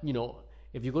can, but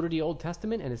if you go to the Old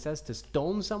Testament and it says to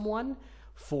stone someone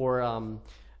for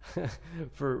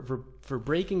for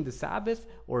breaking the Sabbath,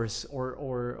 or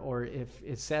if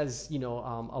it says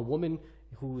a woman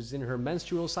who's in her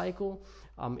menstrual cycle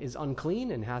is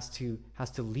unclean and has to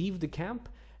leave the camp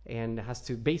and has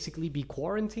to basically be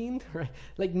quarantined, right?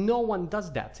 Like, no one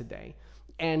does that today.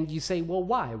 And you say, well,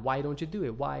 why? Why don't you do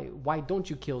it? Why don't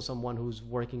you kill someone who's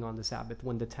working on the Sabbath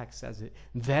when the text says it?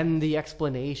 Then the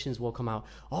explanations will come out.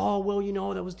 Oh, well,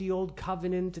 that was the old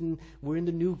covenant and we're in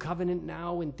the new covenant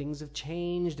now and things have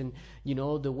changed. And,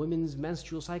 the women's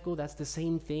menstrual cycle, that's the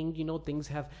same thing.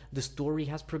 The story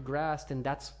has progressed and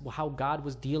that's how God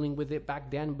was dealing with it back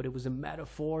then, but it was a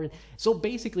metaphor. So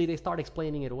basically they start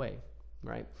explaining it away,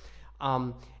 right?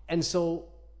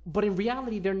 But in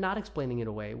reality, they're not explaining it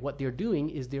away. What they're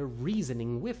doing is they're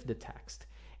reasoning with the text.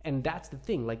 And that's the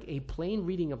thing. Like, a plain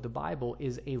reading of the Bible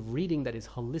is a reading that is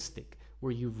holistic,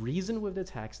 where you reason with the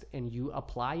text and you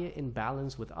apply it in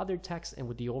balance with other texts and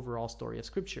with the overall story of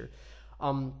Scripture.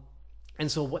 And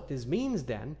so what this means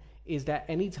then is that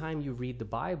anytime you read the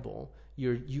Bible,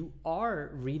 you are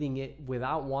reading it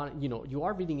you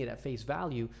are reading it at face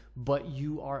value, but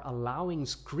you are allowing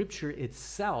Scripture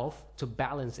itself to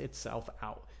balance itself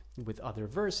out with other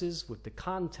verses, with the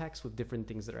context, with different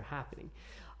things that are happening.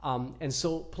 And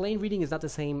so plain reading is not the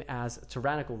same as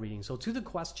tyrannical reading. So to the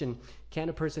question, can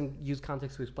a person use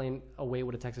context to explain away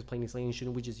what a text is plainly saying?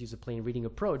 Shouldn't we just use a plain reading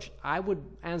approach? I would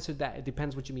answer that it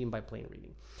depends what you mean by plain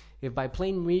reading. If by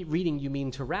plain reading you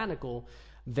mean tyrannical,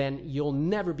 then you'll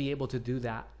never be able to do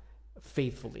that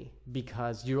faithfully,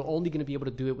 because you're only going to be able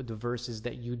to do it with the verses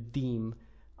that you deem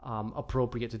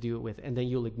appropriate to do it with, and then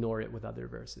you'll ignore it with other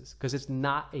verses, because it's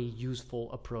not a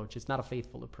useful approach. It's not a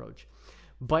faithful approach.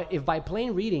 But if by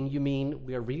plain reading you mean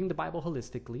we are reading the Bible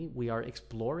holistically, we are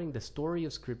exploring the story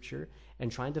of Scripture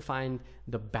and trying to find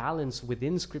the balance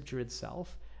within Scripture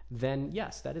itself, then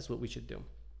yes, that is what we should do.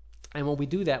 And when we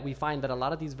do that, we find that a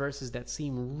lot of these verses that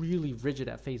seem really rigid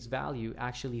at face value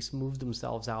actually smooth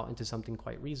themselves out into something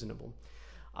quite reasonable.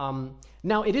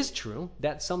 Now, it is true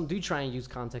that some do try and use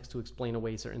context to explain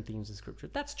away certain themes in Scripture.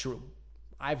 That's true.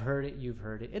 I've heard it, you've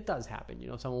heard it. It does happen.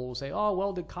 Someone will say, oh,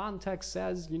 well, the context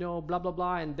says, blah, blah,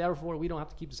 blah, and therefore we don't have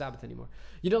to keep the Sabbath anymore.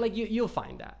 You'll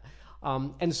find that.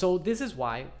 And so this is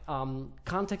why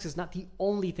context is not the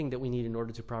only thing that we need in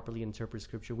order to properly interpret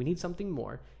Scripture. We need something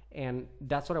more. And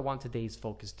that's what I want today's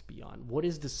focus to be on. What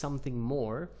is the something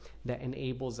more that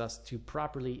enables us to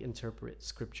properly interpret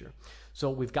Scripture? So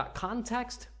we've got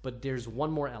context, but there's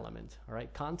one more element, all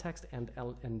right? Context and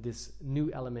this new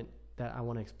element that I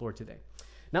want to explore today.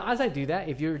 Now, as I do that,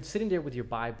 if you're sitting there with your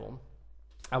Bible,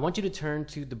 I want you to turn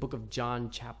to the book of John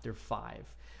chapter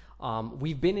 5.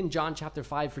 We've been in John chapter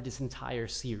 5 for this entire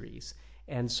series.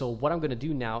 And so what I'm going to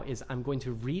do now is I'm going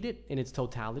to read it in its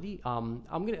totality.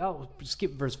 I'll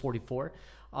skip verse 44,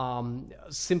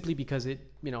 simply because it,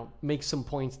 makes some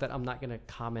points that I'm not going to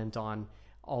comment on,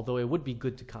 although it would be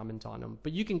good to comment on them.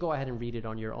 But you can go ahead and read it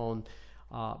on your own.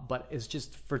 But it's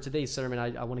just for today's sermon,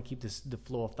 I want to keep the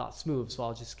flow of thought smooth, so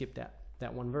I'll just skip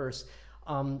that one verse.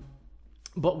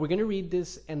 But we're going to read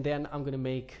this, and then I'm going to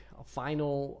make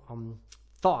final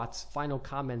thoughts, final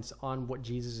comments on what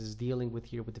Jesus is dealing with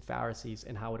here with the Pharisees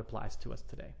and how it applies to us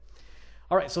today.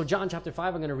 All right, so John chapter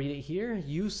 5, I'm going to read it here.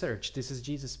 You search, this is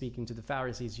Jesus speaking to the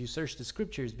Pharisees, you search the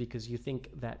scriptures because you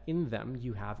think that in them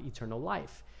you have eternal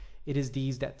life. It is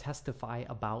these that testify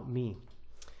about me.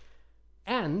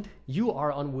 And you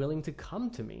are unwilling to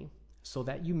come to me so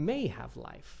that you may have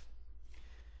life.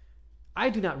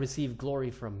 I do not receive glory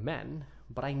from men,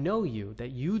 but I know you,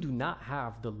 that you do not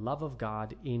have the love of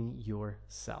God in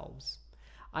yourselves.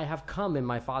 I have come in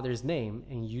my Father's name,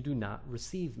 and you do not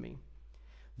receive me.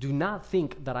 Do not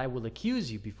think that I will accuse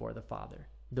you before the Father.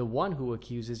 The one who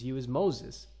accuses you is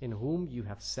Moses, in whom you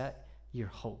have set your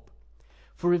hope.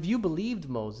 For if you believed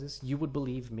Moses, you would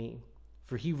believe me,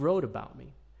 for he wrote about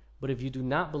me. But if you do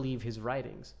not believe his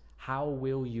writings, how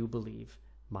will you believe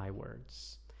my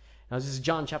words? Now, this is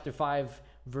John chapter 5,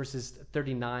 verses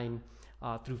 39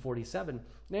 through 47.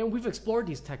 And we've explored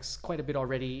these texts quite a bit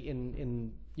already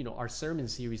in our sermon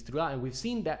series throughout, and we've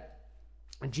seen that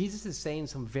Jesus is saying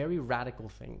some very radical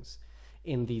things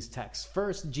in these texts.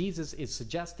 First, Jesus is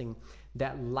suggesting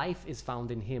that life is found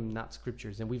in him, not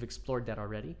scriptures, and we've explored that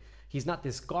already. He's not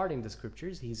discarding the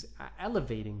scriptures, he's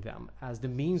elevating them as the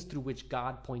means through which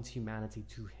God points humanity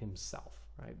to himself,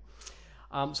 right?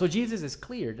 So Jesus is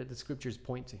clear that the scriptures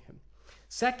point to him.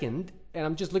 Second, and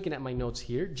I'm just looking at my notes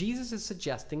here, Jesus is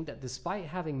suggesting that despite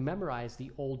having memorized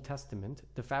the Old Testament,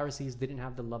 the Pharisees didn't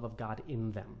have the love of God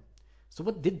in them. So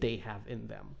what did they have in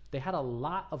them? They had a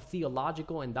lot of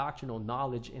theological and doctrinal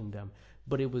knowledge in them,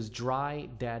 but it was dry,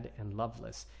 dead, and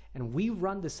loveless. And we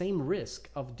run the same risk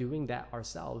of doing that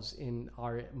ourselves in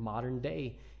our modern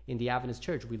day in the Adventist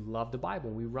church. We love the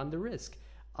Bible. We run the risk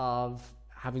of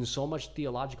having so much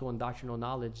theological and doctrinal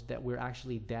knowledge that we're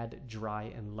actually dead, dry,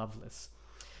 and loveless.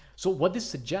 So what this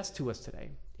suggests to us today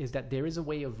is that there is a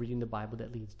way of reading the Bible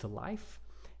that leads to life,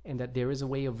 and that there is a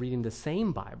way of reading the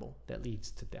same Bible that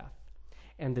leads to death.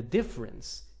 And the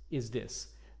difference is this: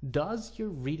 does your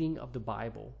reading of the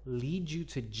Bible lead you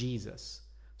to Jesus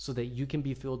so that you can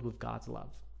be filled with God's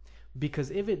love? Because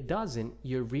if it doesn't,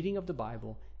 your reading of the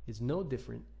Bible is no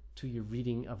different to your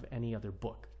reading of any other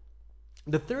book.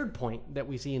 The third point that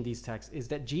we see in these texts is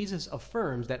that Jesus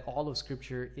affirms that all of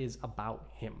Scripture is about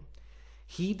him.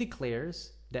 He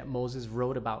declares that Moses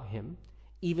wrote about him,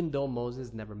 even though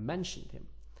Moses never mentioned him.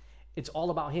 It's all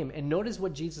about him. And notice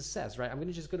what Jesus says, right?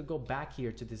 I'm just going to go back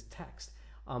here to this text.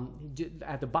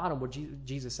 At the bottom, what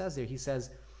Jesus says there, he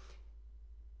says,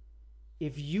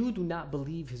 if you do not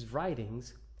believe his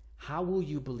writings, how will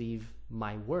you believe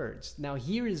my words? Now,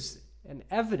 here is an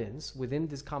evidence within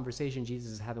this conversation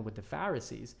Jesus is having with the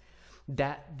Pharisees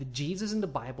that the Jesus and the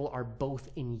Bible are both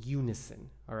in unison,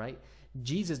 all right?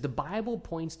 The Bible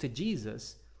points to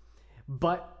Jesus,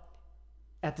 but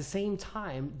at the same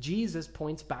time, Jesus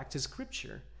points back to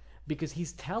Scripture, because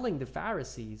he's telling the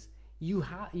Pharisees,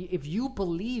 if you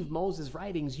believe Moses'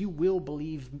 writings, you will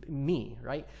believe me,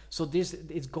 right? So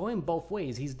it's going both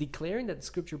ways. He's declaring that the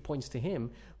Scripture points to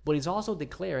him, but he's also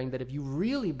declaring that if you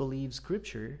really believe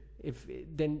Scripture, if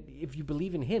you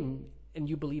believe in him and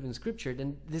you believe in Scripture,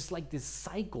 then there's like this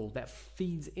cycle that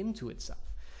feeds into itself.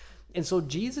 And so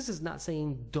Jesus is not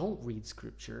saying don't read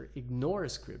Scripture, ignore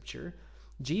Scripture.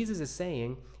 Jesus is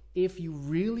saying, if you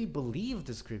really believe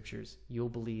the Scriptures, you'll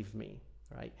believe me,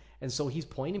 right? And so he's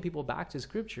pointing people back to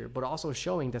Scripture, but also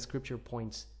showing that Scripture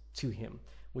points to him,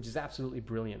 which is absolutely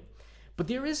brilliant. But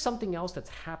there is something else that's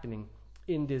happening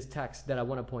in this text that I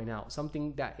want to point out,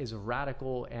 something that is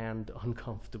radical and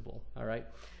uncomfortable, all right?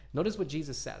 Notice what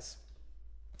Jesus says.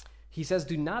 He says,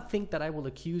 do not think that I will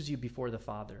accuse you before the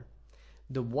Father.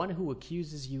 The one who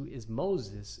accuses you is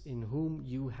Moses, in whom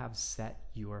you have set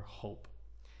your hope.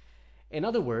 In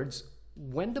other words,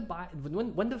 when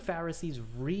the Pharisees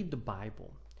read the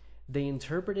Bible, they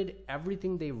interpreted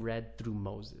everything they read through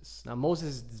Moses. Now,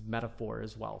 Moses is metaphor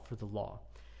as well for the law.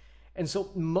 And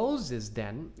so Moses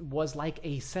then was like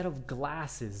a set of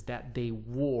glasses that they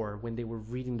wore when they were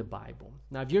reading the Bible.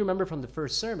 Now, if you remember from the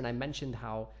first sermon, I mentioned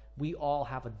how we all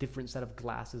have a different set of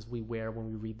glasses we wear when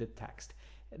we read the text,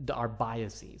 our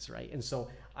biases, right? And so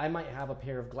I might have a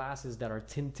pair of glasses that are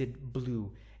tinted blue,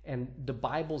 and the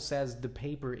Bible says the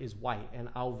paper is white, and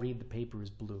I'll read the paper is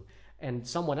blue. And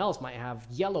someone else might have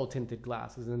yellow tinted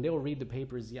glasses and they'll read the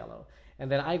papers yellow. And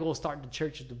then I go start the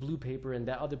church with the blue paper, and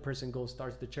that other person goes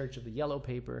starts the church with the yellow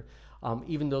paper,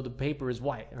 even though the paper is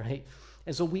white, right?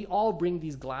 And so we all bring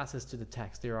these glasses to the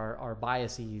text. There are our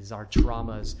biases, our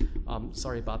traumas,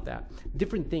 sorry about that,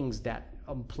 different things that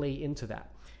play into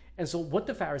that. And so what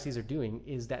the Pharisees are doing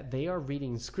is that they are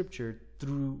reading scripture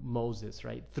through Moses,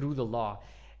 right? Through the law.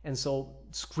 And so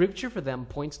scripture for them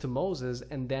points to Moses,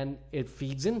 and then it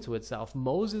feeds into itself.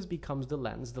 Moses becomes the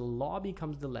lens. The law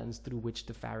becomes the lens through which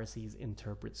the Pharisees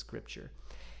interpret scripture.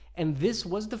 And this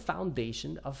was the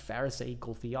foundation of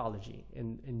Pharisaical theology.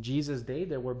 In Jesus' day,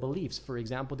 there were beliefs. For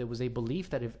example, there was a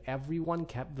belief that if everyone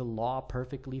kept the law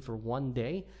perfectly for one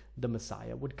day, the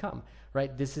Messiah would come,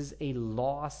 right? This is a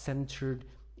law-centered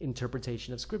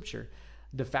interpretation of scripture.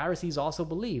 The Pharisees also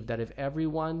believed that if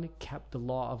everyone kept the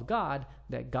law of God,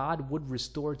 that God would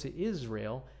restore to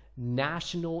Israel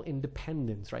national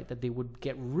independence, right? That they would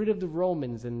get rid of the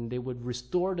Romans and they would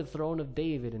restore the throne of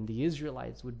David, and the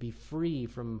Israelites would be free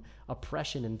from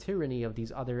oppression and tyranny of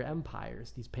these other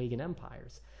empires, these pagan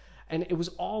empires. And it was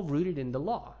all rooted in the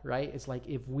law, right? It's like,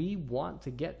 if we want to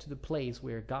get to the place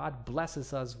where God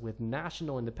blesses us with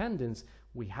national independence,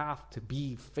 we have to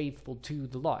be faithful to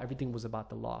the law. Everything was about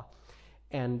the law.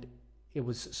 And it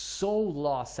was so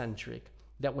law-centric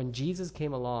that when Jesus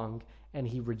came along and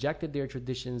he rejected their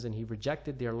traditions and he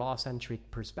rejected their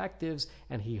law-centric perspectives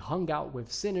and he hung out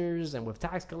with sinners and with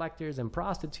tax collectors and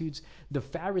prostitutes, the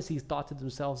Pharisees thought to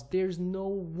themselves, there's no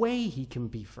way he can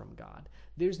be from God.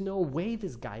 There's no way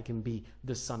this guy can be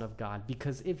the Son of God,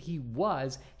 because if he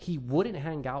was, he wouldn't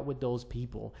hang out with those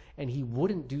people and he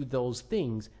wouldn't do those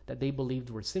things that they believed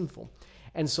were sinful.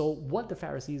 And so what the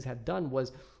Pharisees had done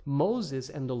was Moses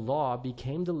and the law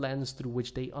became the lens through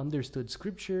which they understood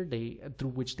scripture, through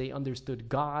which they understood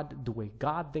God, the way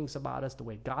God thinks about us, the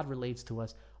way God relates to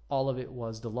us. All of it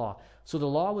was the law. So the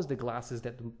law was the glasses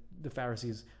that the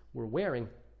Pharisees were wearing.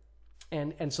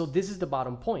 And so this is the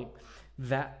bottom point,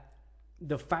 that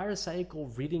the Pharisaical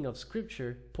reading of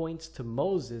scripture points to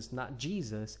Moses, not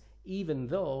Jesus, even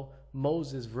though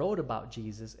Moses wrote about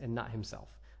Jesus and not himself.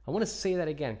 I want to say that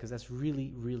again because that's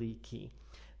really, really key.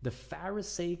 The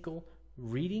Pharisaical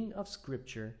reading of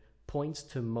scripture points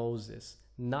to Moses,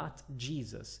 not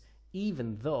Jesus,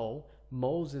 even though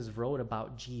Moses wrote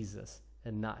about Jesus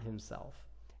and not himself.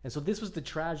 And so this was the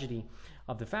tragedy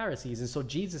of the Pharisees. And so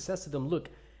Jesus says to them, look,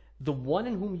 the one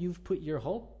in whom you've put your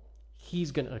hope,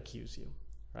 he's going to accuse you,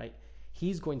 right?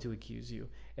 He's going to accuse you.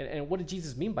 And what did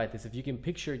Jesus mean by this? If you can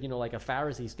picture, like a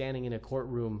Pharisee standing in a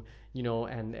courtroom,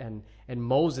 and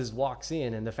Moses walks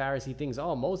in, and the Pharisee thinks,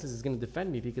 oh, Moses is going to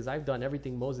defend me because I've done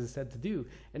everything Moses said to do.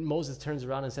 And Moses turns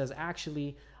around and says,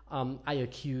 actually, I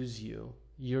accuse you.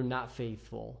 You're not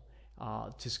faithful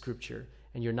to scripture,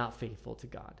 and you're not faithful to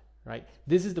God, right?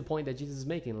 This is the point that Jesus is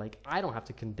making. Like, I don't have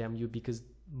to condemn you because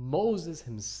Moses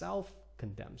himself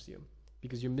condemns you,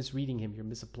 because you're misreading him, you're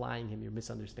misapplying him, you're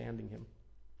misunderstanding him.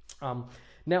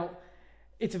 Now,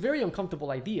 it's a very uncomfortable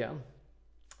idea,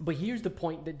 but here's the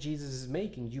point that Jesus is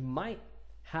making. You might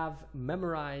have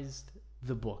memorized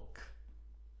the book,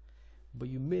 but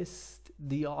you missed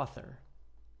the author.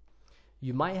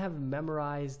 You might have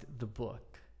memorized the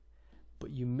book, but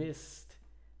you missed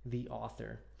the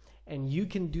author. And you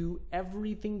can do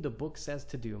everything the book says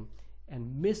to do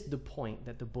and miss the point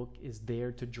that the book is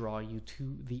there to draw you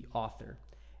to the author.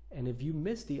 And if you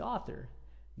miss the author,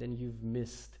 then you've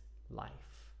missed life.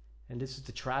 And this is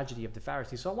the tragedy of the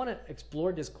Pharisees. So I want to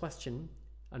explore this question,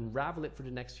 unravel it for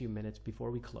the next few minutes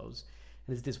before we close.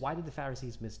 And it's this: why did the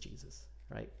Pharisees miss Jesus,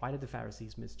 right? Why did the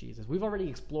Pharisees miss Jesus? We've already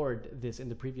explored this in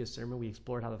the previous sermon. We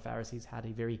explored how the Pharisees had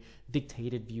a very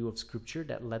dictated view of scripture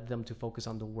that led them to focus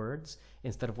on the words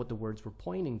instead of what the words were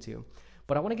pointing to.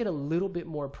 But I want to get a little bit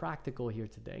more practical here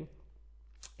today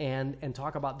and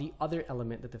talk about the other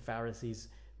element that the Pharisees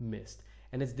missed.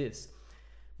 And it's this: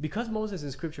 because Moses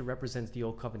in scripture represents the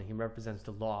old covenant, he represents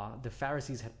the law, the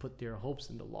Pharisees had put their hopes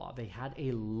in the law. They had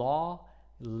a law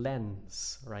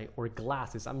lens, right? Or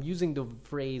glasses. I'm using the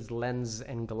phrase lens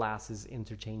and glasses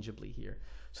interchangeably here.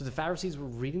 So the Pharisees were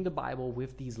reading the Bible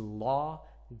with these law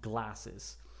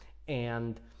glasses.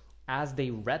 And as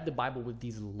they read the Bible with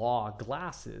these law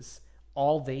glasses,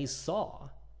 all they saw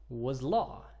was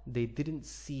law. They didn't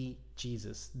see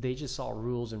Jesus. They just saw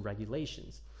rules and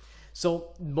regulations.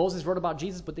 So Moses wrote about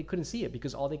Jesus, but they couldn't see it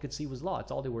because all they could see was law. It's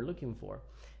all they were looking for.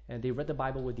 And they read the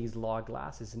Bible with these law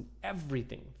glasses, and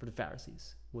everything for the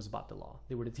Pharisees was about the law.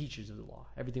 They were the teachers of the law.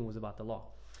 Everything was about the law.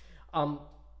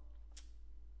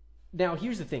 Now,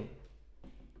 here's the thing.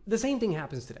 The same thing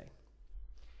happens today.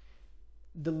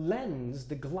 The lens,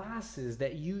 the glasses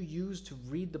that you use to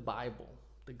read the Bible,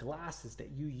 the the glasses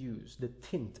that you use, the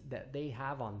tint that they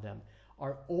have on them,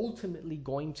 are ultimately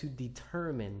going to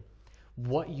determine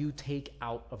what you take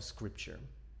out of Scripture.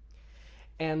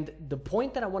 And the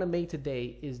point that I want to make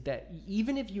today is that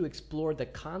even if you explore the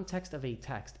context of a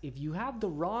text, if you have the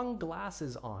wrong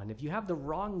glasses on, if you have the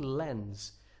wrong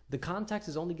lens, the context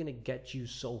is only going to get you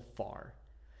so far.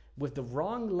 With the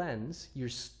wrong lens, you're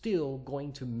still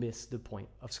going to miss the point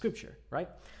of Scripture, right?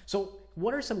 So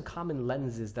what are some common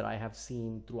lenses that I have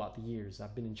seen throughout the years?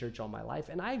 I've been in church all my life,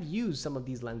 and I've used some of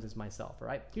these lenses myself, all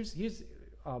right? Here's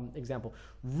example,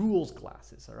 rules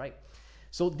glasses, all right?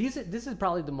 So this is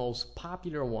probably the most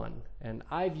popular one, and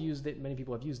I've used it, many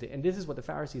people have used it, and this is what the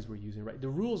Pharisees were using, right? The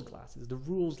rules glasses, the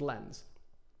rules lens.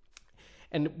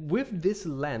 And with this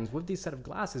lens, with this set of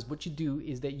glasses, what you do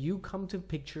is that you come to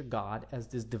picture God as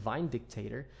this divine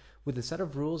dictator with a set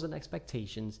of rules and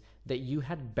expectations that you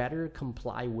had better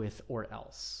comply with or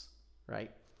else,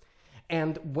 right?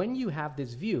 And when you have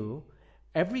this view,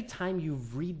 every time you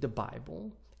read the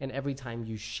Bible and every time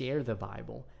you share the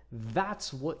Bible,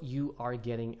 that's what you are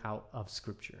getting out of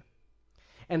Scripture.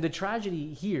 And the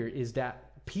tragedy here is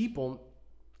that people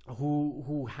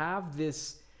who have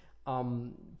this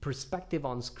perspective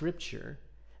on Scripture,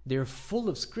 they're full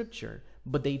of Scripture,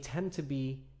 but they tend to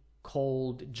be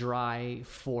cold, dry,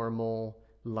 formal,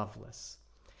 loveless.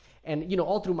 And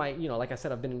all through my, like I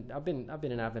said, I've been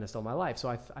an Adventist all my life, so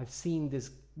I've seen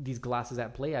these glasses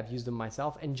at play. I've used them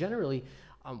myself, and generally,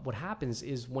 what happens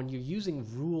is when you're using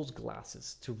rules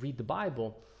glasses to read the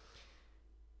Bible,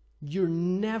 you're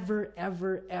never,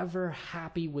 ever, ever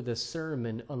happy with a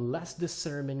sermon unless the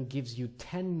sermon gives you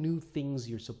 10 new things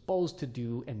you're supposed to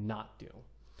do and not do.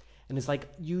 And it's like,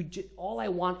 all I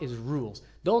want is rules.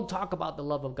 Don't talk about the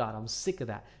love of God. I'm sick of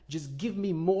that. Just give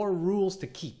me more rules to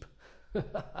keep.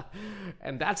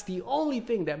 And that's the only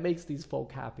thing that makes these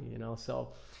folk happy,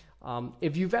 So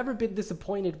if you've ever been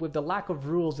disappointed with the lack of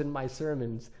rules in my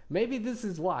sermons, maybe this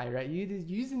is why, right? You're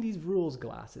using these rules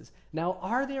glasses. Now,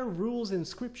 are there rules in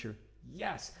Scripture?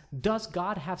 Yes. Does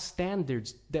God have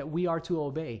standards that we are to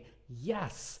obey?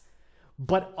 Yes.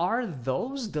 But are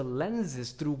those the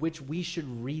lenses through which we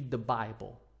should read the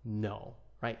Bible? No,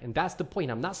 right? And that's the point.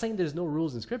 I'm not saying there's no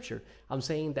rules in Scripture. I'm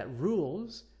saying that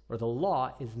rules or the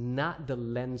law is not the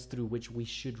lens through which we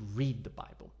should read the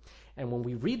Bible. And when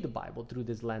we read the Bible through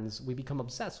this lens, we become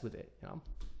obsessed with it.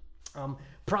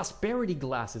 Prosperity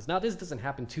glasses. Now, this doesn't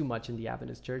happen too much in the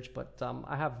Adventist church, but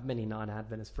I have many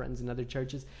non-Adventist friends in other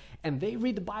churches, and they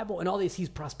read the Bible, and all they see is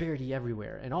prosperity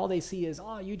everywhere. And all they see is,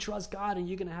 you trust God, and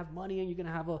you're going to have money, and you're going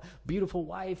to have a beautiful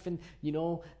wife, and,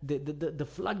 the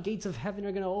floodgates of heaven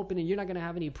are going to open, and you're not going to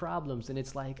have any problems. And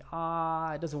it's like,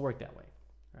 it doesn't work that way,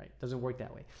 right? It doesn't work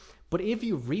that way. But if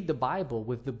you read the Bible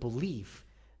with the belief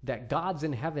that God's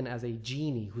in heaven as a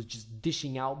genie who's just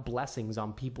dishing out blessings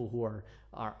on people who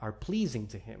are pleasing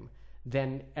to him,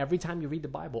 then every time you read the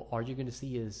Bible, all you're going to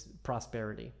see is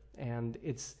prosperity. And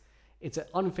it's an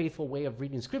unfaithful way of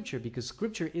reading Scripture, because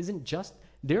Scripture isn't just,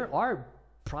 there are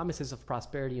promises of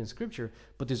prosperity in Scripture,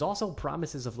 but there's also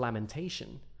promises of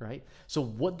lamentation, right? So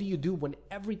what do you do when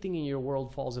everything in your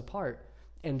world falls apart?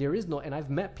 And there is no, and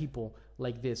I've met people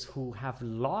like this who have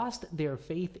lost their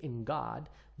faith in God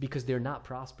because they're not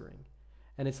prospering.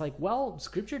 And it's like, well,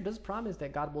 Scripture does promise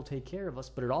that God will take care of us,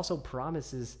 but it also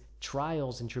promises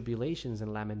trials and tribulations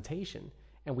and lamentation.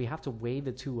 And we have to weigh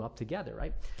the two up together,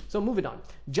 right? So moving on,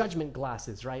 judgment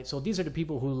glasses, right? So these are the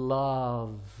people who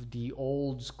love the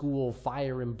old school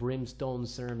fire and brimstone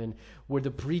sermon where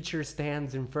the preacher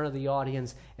stands in front of the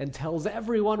audience and tells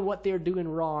everyone what they're doing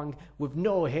wrong with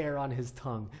no hair on his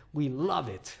tongue. We love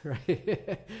it,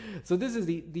 right? So this is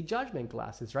the judgment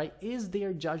glasses, right? Is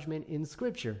there judgment in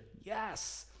Scripture?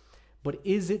 Yes. But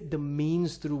is it the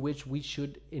means through which we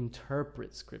should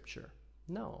interpret Scripture?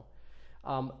 No.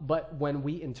 But when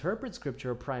we interpret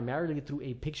Scripture primarily through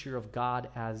a picture of God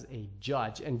as a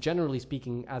judge, and generally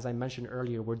speaking, as I mentioned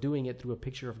earlier, we're doing it through a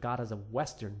picture of God as a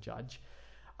Western judge,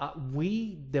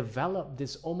 we develop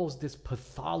this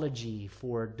pathology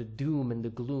for the doom and the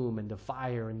gloom and the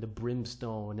fire and the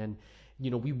brimstone. And,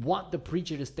 we want the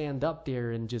preacher to stand up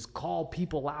there and just call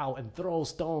people out and throw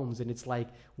stones. And it's like,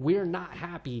 we're not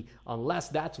happy unless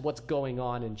that's what's going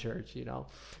on in church,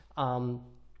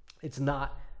 It's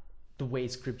not the way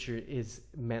Scripture is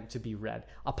meant to be read.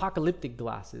 Apocalyptic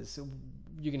glasses.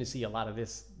 You're going to see a lot of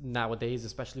this nowadays,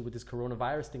 especially with this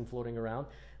coronavirus thing floating around.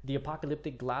 The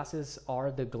apocalyptic glasses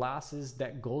are the glasses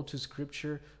that go to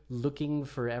scripture looking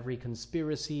for every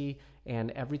conspiracy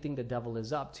and everything the devil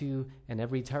is up to and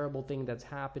every terrible thing that's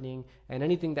happening and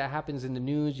anything that happens in the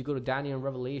news. You go to Daniel and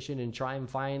Revelation and try and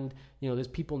find, there's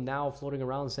people now floating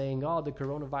around saying, oh, the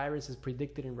coronavirus is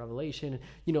predicted in Revelation,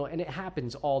 and it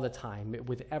happens all the time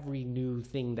with every new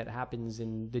thing that happens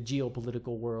in the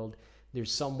geopolitical world.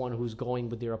 There's someone who's going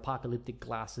with their apocalyptic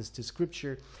glasses to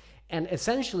scripture. And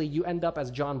essentially you end up, as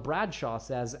John Bradshaw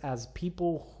says, as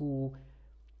people who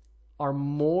are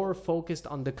more focused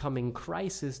on the coming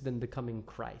crisis than the coming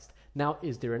Christ. Now,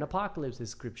 is there an apocalypse in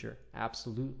scripture?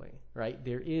 Absolutely, right?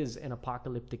 There is an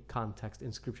apocalyptic context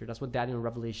in scripture. That's what Daniel and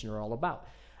Revelation are all about.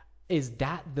 Is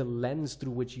that the lens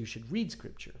through which you should read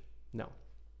scripture? No.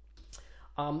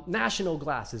 National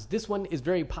glasses. This one is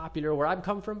very popular where I've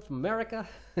come from America.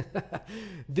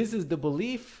 This is the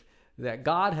belief that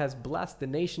God has blessed the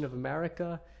nation of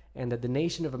America and that the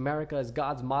nation of America is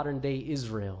God's modern day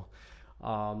Israel.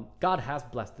 God has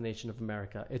blessed the nation of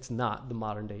America. It's not the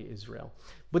modern day Israel.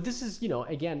 But this is,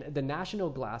 again, the national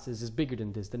glasses is bigger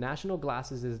than this. The national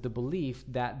glasses is the belief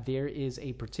that there is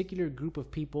a particular group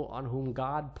of people on whom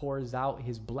God pours out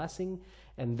his blessing,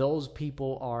 and those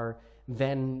people are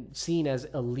then seen as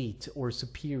elite or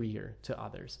superior to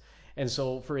others. And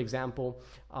so, for example,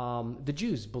 the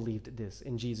Jews believed this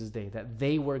in Jesus' day, that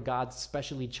they were God's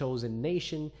specially chosen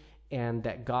nation and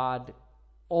that God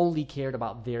only cared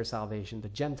about their salvation. The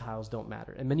Gentiles don't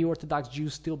matter. And many Orthodox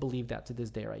Jews still believe that to this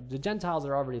day, right? The Gentiles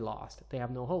are already lost. They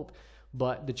have no hope.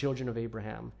 But the children of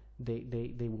Abraham,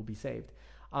 they will be saved.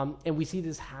 And we see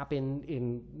this happen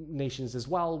in nations as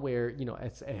well, where,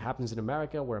 it happens in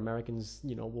America, where Americans,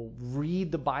 will read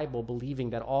the Bible believing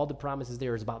that all the promises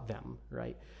there is about them,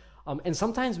 right? And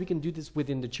sometimes we can do this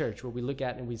within the church, where we look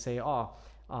at and we say,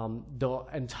 the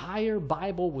entire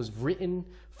Bible was written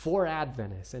for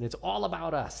Adventists, and it's all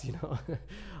about us,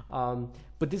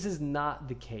 But this is not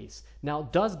the case. Now,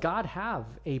 does God have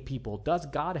a people? Does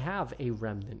God have a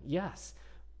remnant? Yes.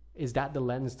 Is that the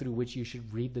lens through which you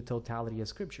should read the totality of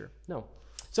Scripture? No.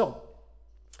 So,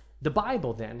 the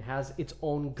Bible then has its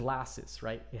own glasses,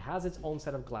 right? It has its own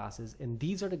set of glasses, and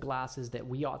these are the glasses that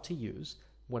we ought to use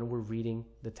when we're reading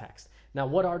the text. Now,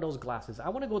 what are those glasses? I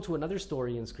want to go to another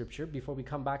story in Scripture before we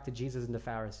come back to Jesus and the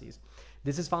Pharisees.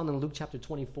 This is found in Luke chapter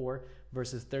 24,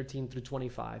 verses 13 through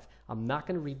 25. I'm not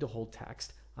going to read the whole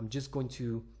text. I'm just going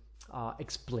to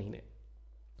explain it.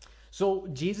 So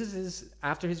Jesus is,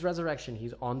 after his resurrection,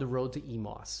 he's on the road to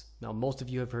Emmaus. Now, most of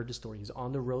you have heard the story. He's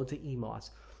on the road to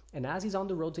Emmaus. And as he's on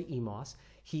the road to Emmaus,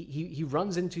 he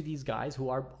runs into these guys who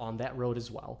are on that road as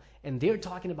well. And they're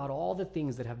talking about all the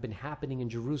things that have been happening in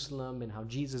Jerusalem and how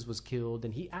Jesus was killed.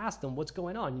 And he asked them, what's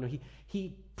going on?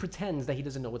 He pretends that he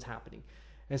doesn't know what's happening.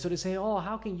 And so they say, oh,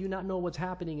 how can you not know what's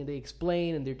happening? And they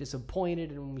explain, and they're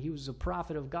disappointed, and he was a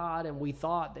prophet of God, and we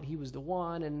thought that he was the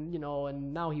one, and,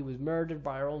 and now he was murdered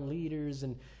by our own leaders,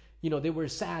 and, they were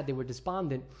sad, they were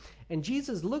despondent. And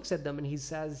Jesus looks at them and he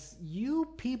says, you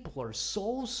people are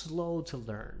so slow to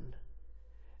learn.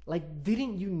 Like,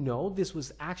 didn't you know this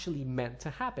was actually meant to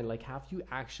happen? Like, have you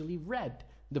actually read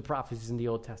the prophecies in the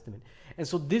Old Testament? And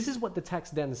so this is what the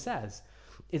text then says.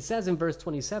 It says in verse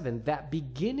 27 that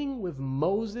beginning with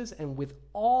Moses and with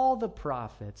all the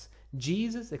prophets,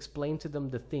 Jesus explained to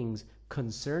them the things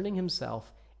concerning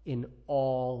himself in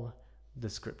all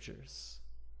the scriptures.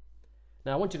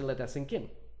 Now, I want you to let that sink in.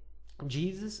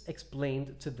 Jesus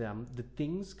explained to them the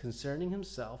things concerning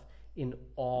himself in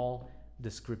all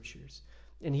the scriptures.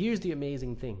 And here's the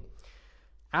amazing thing.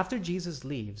 After Jesus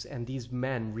leaves and these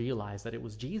men realize that it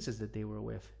was Jesus that they were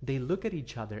with, they look at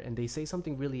each other and they say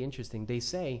something really interesting. They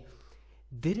say,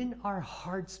 didn't our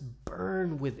hearts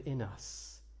burn within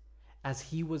us as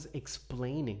he was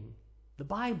explaining the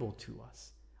Bible to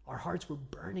us? Our hearts were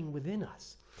burning within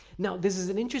us. Now, this is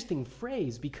an interesting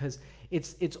phrase because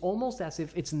it's almost as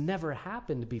if it's never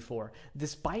happened before,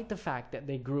 despite the fact that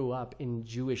they grew up in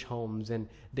Jewish homes and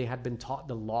they had been taught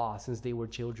the law since they were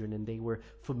children, and they were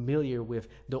familiar with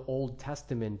the Old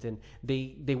Testament, and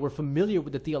they were familiar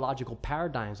with the theological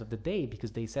paradigms of the day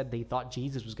because they said they thought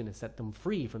Jesus was going to set them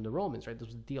free from the Romans, right? This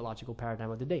was the theological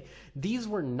paradigm of the day. These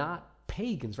were not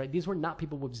pagans, right? These were not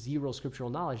people with zero scriptural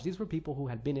knowledge. These were people who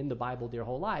had been in the Bible their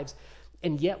whole lives.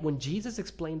 And yet when Jesus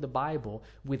explained the Bible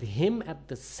with him at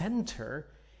the center,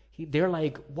 they're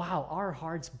like, wow, our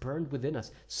hearts burned within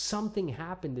us. Something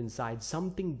happened inside.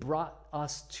 Something brought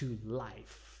us to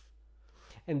life.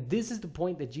 And this is the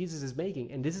point that Jesus is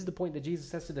making. And this is the point that Jesus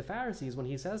says to the Pharisees when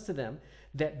he says to them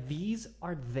that these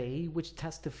are they which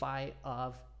testify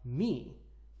of me.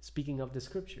 Speaking of the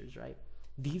scriptures, right?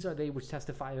 These are they which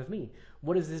testify of me.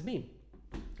 What does this mean?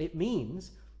 It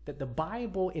means that the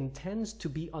Bible intends to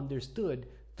be understood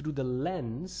through the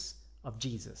lens of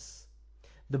Jesus.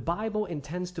 The Bible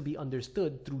intends to be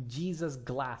understood through Jesus'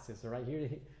 glasses. All right, here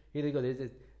they go.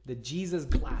 There's the Jesus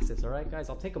glasses. All right, guys,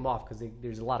 I'll take them off because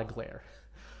there's a lot of glare.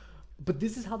 But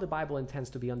this is how the Bible intends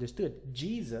to be understood.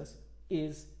 Jesus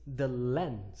is the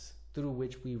lens through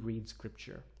which we read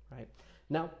Scripture. Right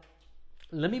now,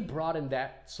 let me broaden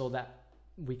that so that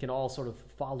we can all sort of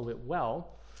follow it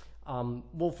well.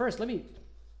 Well, first,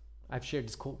 I've shared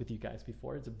this quote with you guys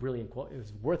before. It's a brilliant quote. It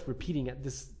was worth repeating at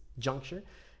this juncture.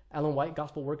 Ellen White,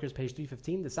 Gospel Workers, page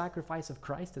 315. The sacrifice of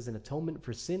Christ as an atonement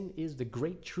for sin is the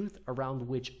great truth around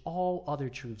which all other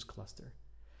truths cluster.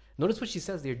 Notice what she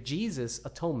says there. Jesus'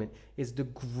 atonement is the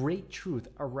great truth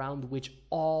around which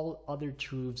all other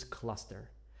truths cluster.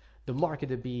 The mark of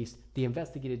the beast, the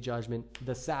investigated judgment,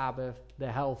 the Sabbath, the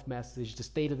health message, the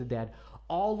state of the dead,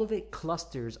 all of it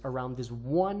clusters around this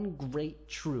one great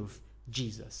truth,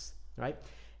 Jesus, right?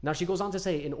 Now she goes on to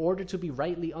say, in order to be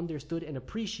rightly understood and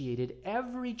appreciated,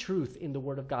 every truth in the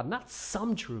Word of God, not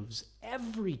some truths,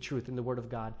 every truth in the Word of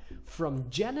God, from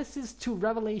Genesis to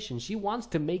Revelation, she wants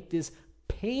to make this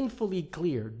painfully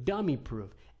clear,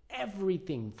 dummy-proof.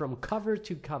 Everything from cover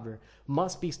to cover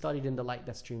must be studied in the light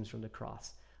that streams from the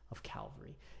cross of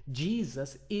Calvary.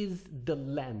 Jesus is the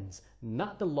lens,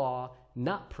 not the law,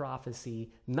 not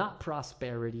prophecy, not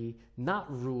prosperity, not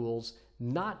rules,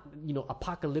 not,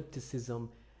 apocalypticism.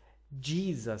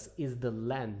 Jesus is the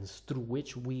lens through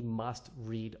which we must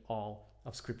read all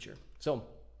of Scripture. So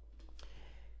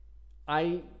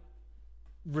I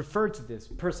refer to this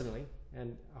personally,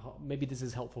 and maybe this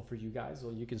is helpful for you guys,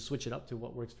 or you can switch it up to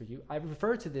what works for you. I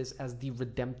refer to this as the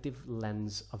redemptive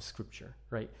lens of Scripture,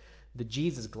 right? The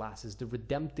Jesus glasses, the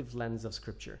redemptive lens of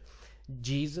Scripture.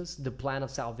 Jesus, the plan of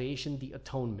salvation, the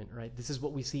atonement, right? This is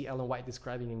what we see Ellen White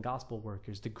describing in Gospel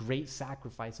Workers, the great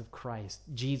sacrifice of Christ,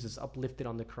 Jesus uplifted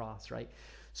on the cross, right?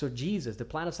 So Jesus, the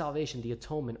plan of salvation, the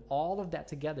atonement, all of that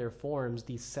together forms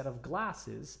the set of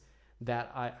glasses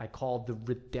that I call the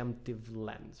redemptive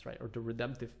lens, right? Or the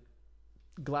redemptive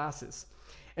glasses.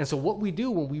 And so what we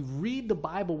do when we read the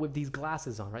Bible with these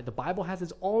glasses on, right? The Bible has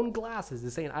its own glasses.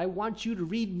 It's saying, I want you to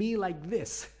read me like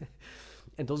this.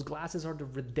 And those glasses are the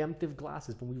redemptive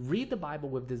glasses. When we read the Bible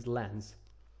with this lens,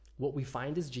 what we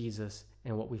find is Jesus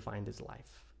and what we find is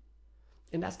life.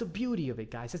 And that's the beauty of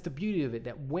it, guys. That's the beauty of it,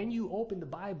 that when you open the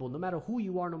Bible, no matter who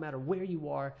you are, no matter where you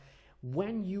are,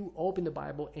 when you open the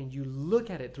Bible and you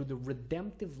look at it through the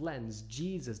redemptive lens,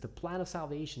 Jesus, the plan of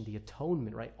salvation, the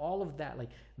atonement, right? All of that,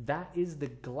 that is the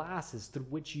glasses through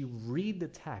which you read the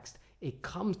text. It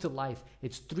comes to life.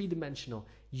 It's three-dimensional.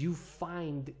 You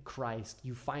find Christ.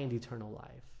 You find eternal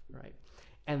life, right?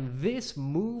 And this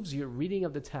moves your reading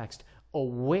of the text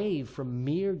away from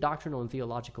mere doctrinal and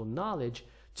theological knowledge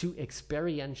to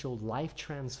experiential,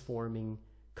 life-transforming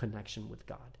connection with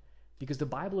God. Because the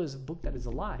Bible is a book that is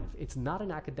alive. It's not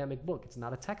an academic book. It's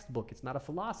not a textbook. It's not a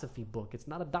philosophy book. It's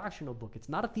not a doctrinal book. It's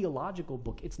not a theological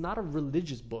book. It's not a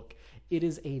religious book. It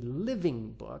is a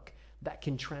living book that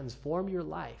can transform your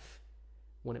life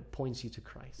when it points you to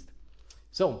Christ.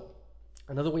 So,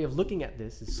 another way of looking at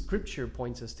this is Scripture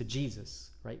points us to Jesus,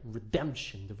 right?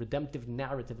 Redemption, the redemptive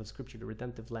narrative of Scripture, the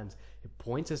redemptive lens. It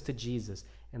points us to Jesus.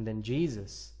 And then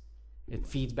Jesus, it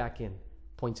feeds back in,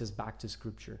 points us back to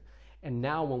Scripture. And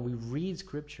now when we read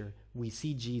Scripture, we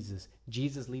see Jesus.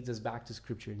 Jesus leads us back to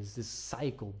Scripture. And it's this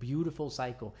cycle, beautiful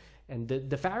cycle. And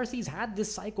the Pharisees had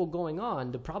this cycle going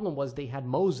on. The problem was they had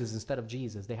Moses instead of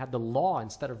Jesus. They had the law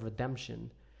instead of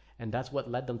redemption. And that's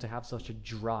what led them to have such a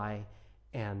dry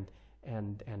and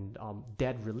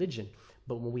dead religion.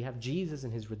 But when we have Jesus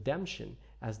and his redemption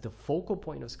as the focal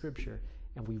point of Scripture,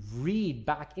 and we read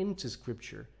back into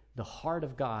Scripture the heart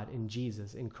of God in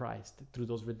Jesus, in Christ, through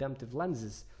those redemptive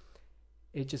lenses,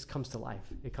 it just comes to life.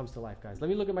 It comes to life, guys. Let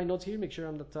me look at my notes here, make sure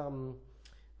I'm not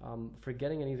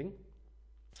forgetting anything.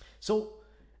 So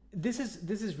this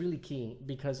is really key,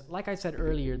 because like I said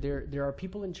earlier, there are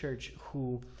people in church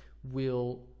who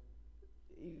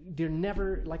they're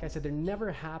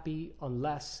never happy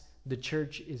unless the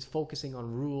church is focusing on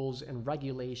rules and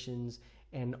regulations,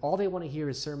 and all they want to hear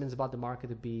is sermons about the mark of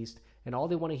the beast, and all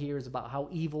they want to hear is about how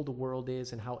evil the world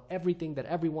is and how everything that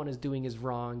everyone is doing is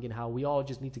wrong and how we all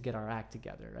just need to get our act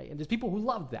together, right? And there's people who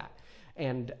love that.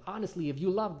 And honestly, if you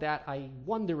love that, I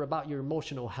wonder about your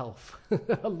emotional health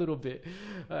a little bit,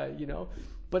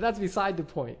 but that's beside the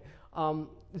point.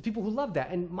 There's people who love that.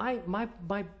 And my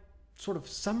sort of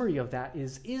summary of that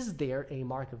is there a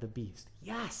mark of the beast?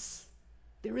 Yes,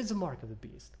 there is a mark of the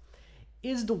beast.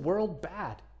 Is the world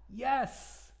bad?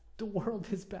 Yes, the world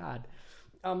is bad.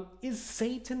 Is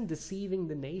Satan deceiving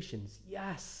the nations?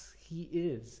 Yes, he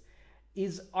is.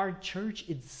 Is our church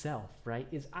itself, right?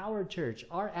 Is our church,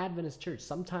 our Adventist church,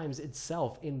 sometimes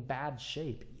itself in bad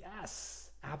shape? Yes,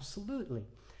 absolutely.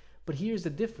 But here's the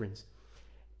difference.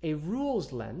 A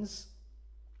rules lens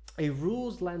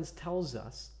tells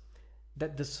us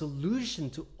that the solution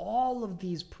to all of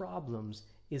these problems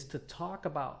is to talk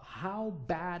about how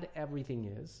bad everything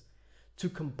is, to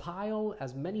compile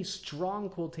as many strong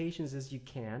quotations as you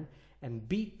can, and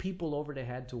beat people over the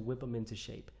head to whip them into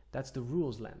shape. That's the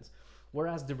rules lens.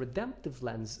 Whereas the redemptive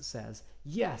lens says,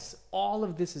 yes, all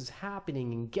of this is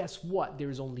happening, and guess what? There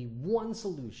is only one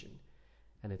solution,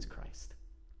 and it's Christ.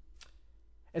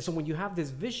 And so when you have this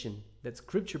vision that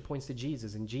Scripture points to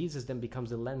Jesus, and Jesus then becomes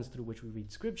the lens through which we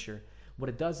read Scripture, what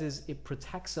it does is it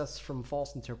protects us from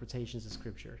false interpretations of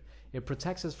Scripture. It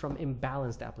protects us from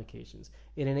imbalanced applications.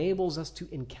 It enables us to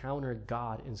encounter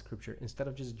God in Scripture instead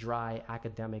of just dry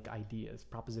academic ideas,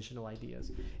 propositional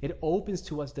ideas. It opens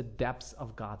to us the depths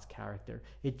of God's character.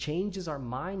 It changes our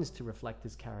minds to reflect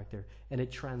His character, and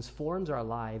it transforms our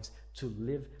lives to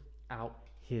live out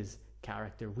His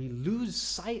character. We lose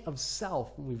sight of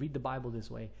self when we read the Bible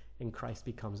this way, and Christ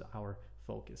becomes our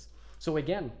focus. So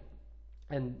again,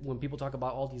 and when people talk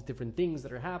about all these different things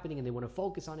that are happening and they want to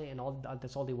focus on it and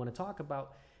that's all they want to talk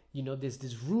about, there's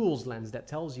this rules lens that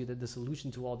tells you that the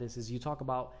solution to all this is you talk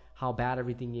about how bad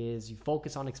everything is, you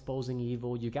focus on exposing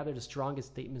evil, you gather the strongest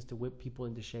statements to whip people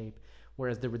into shape.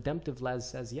 Whereas the redemptive lens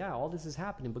says, yeah, all this is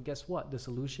happening, but guess what? The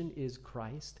solution is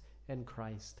Christ and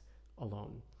Christ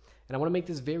alone. And I want to make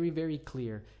this very, very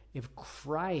clear. If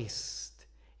Christ,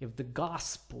 if the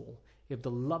gospel, if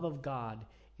the love of God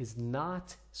is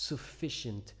not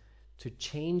sufficient to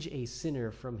change a sinner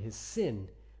from his sin,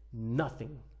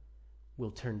 nothing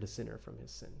will turn the sinner from his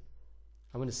sin.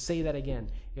 I'm going to say that again.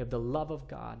 If the love of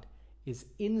God is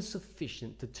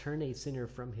insufficient to turn a sinner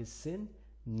from his sin,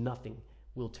 nothing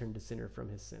will turn the sinner from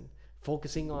his sin.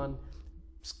 Focusing on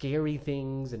scary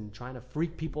things and trying to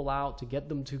freak people out to get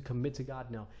them to commit to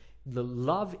God, no. The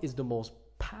love is the most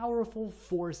powerful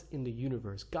force in the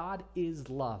universe. God is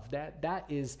love. That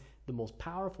is the most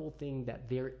powerful thing that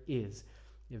there is.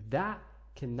 If that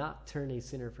cannot turn a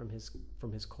sinner from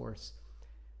his course,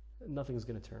 nothing's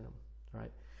going to turn him. All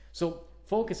right. So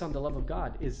focus on the love of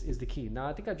God is the key. Now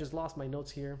I think I just lost my notes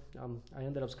here. I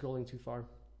ended up scrolling too far.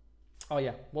 Oh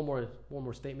yeah, one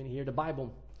more statement here. The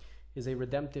Bible is a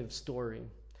redemptive story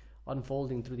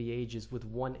unfolding through the ages with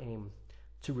one aim: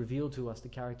 to reveal to us the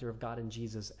character of God and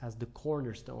Jesus as the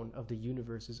cornerstone of the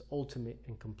universe's ultimate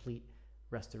and complete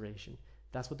restoration.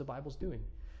 That's what the Bible's doing.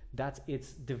 That's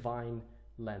its divine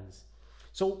lens.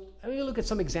 So I'm going to look at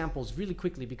some examples really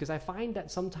quickly, because I find that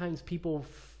sometimes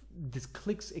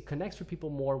it connects with people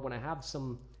more when I have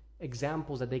some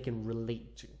examples that they can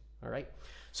relate to. All right.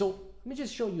 So let me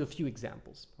just show you a few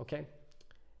examples. Okay.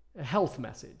 A health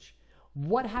message.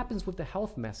 What happens with the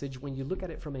health message when you look at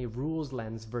it from a rules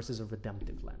lens versus a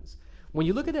redemptive lens? When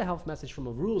you look at the health message from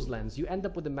a rules lens, you end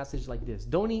up with a message like this: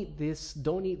 don't eat this,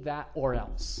 don't eat that, or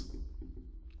else.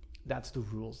 That's the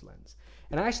rules lens.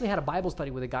 And I actually had a Bible study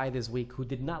with a guy this week who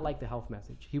did not like the health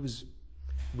message. He was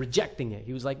rejecting it.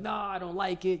 He was like, no, I don't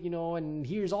like it, and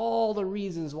here's all the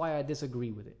reasons why I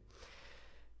disagree with it.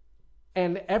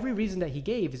 And every reason that he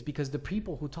gave is because the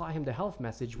people who taught him the health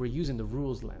message were using the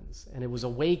rules lens, and it was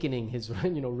awakening his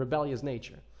rebellious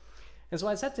nature. And so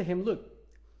I said to him, look,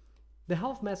 the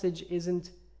health message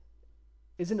isn't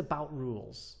about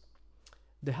rules.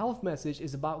 The health message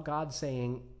is about God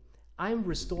saying, I'm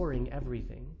restoring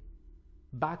everything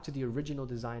back to the original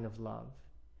design of love.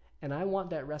 And I want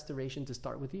that restoration to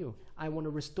start with you. I want to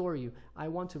restore you. I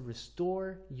want to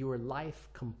restore your life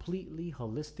completely,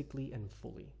 holistically, and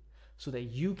fully, so that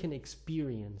you can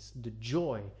experience the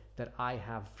joy that I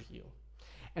have for you.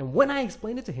 And when I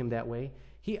explained it to him that way,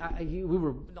 we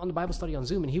were on the Bible study on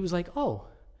Zoom, and he was like, oh,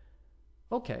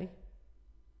 okay,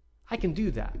 I can do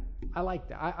that. I like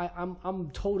that. I'm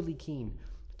totally keen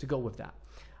to go with that.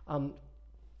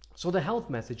 So the health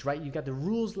message, right? You got the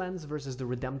rules lens versus the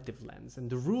redemptive lens. And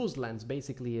the rules lens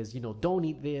basically is, don't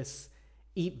eat this,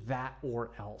 eat that,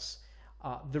 or else.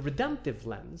 The redemptive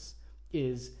lens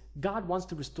is God wants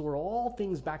to restore all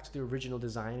things back to the original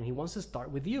design, and he wants to start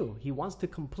with you. He wants to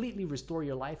completely restore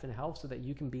your life and health so that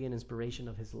you can be an inspiration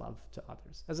of his love to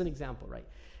others. As an example, right?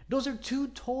 Those are two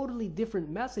totally different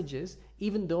messages,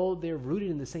 even though they're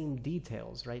rooted in the same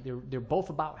details, right? They're both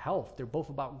about health. They're both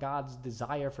about God's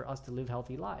desire for us to live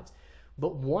healthy lives.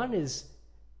 But one is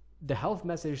the health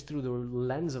message through the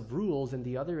lens of rules, and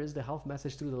the other is the health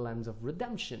message through the lens of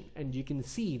redemption. And you can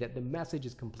see that the message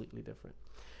is completely different.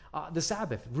 The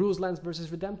Sabbath, rules lens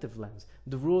versus redemptive lens.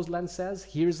 The rules lens says,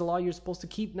 here's the law you're supposed to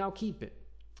keep, now keep it,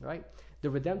 right? The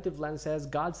redemptive lens says,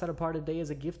 God set apart a day as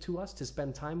a gift to us to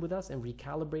spend time with us and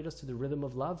recalibrate us to the rhythm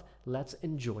of love. Let's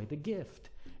enjoy the gift.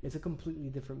 It's a completely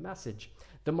different message.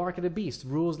 The mark of the beast,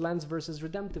 rules lens versus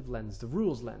redemptive lens. The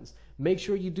rules lens. Make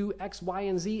sure you do X, Y,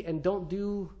 and Z and don't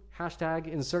do hashtag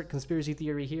insert conspiracy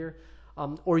theory here,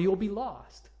 or you'll be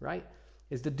lost, right?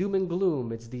 It's the doom and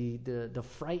gloom. It's the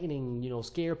frightening,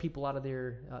 scare people out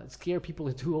of scare people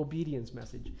into obedience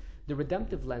message. The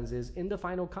redemptive lens is, in the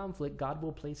final conflict, God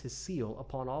will place his seal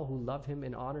upon all who love him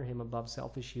and honor him above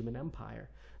selfish human empire.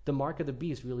 The mark of the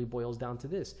beast really boils down to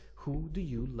this. Who do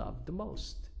you love the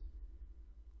most?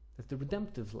 That's the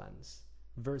redemptive lens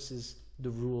versus the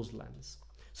rules lens.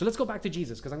 So let's go back to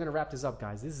Jesus, because I'm going to wrap this up,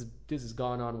 guys. This has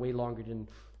gone on way longer than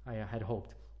I had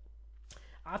hoped.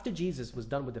 After Jesus was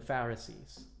done with the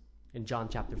Pharisees in John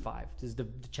chapter 5, this is the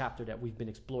chapter that we've been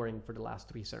exploring for the last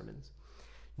 3 sermons.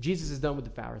 Jesus is done with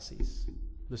the Pharisees.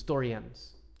 The story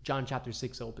ends. John chapter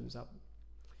 6 opens up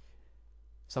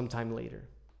sometime later.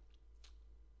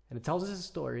 And it tells us a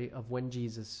story of when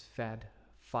Jesus fed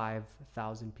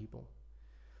 5,000 people.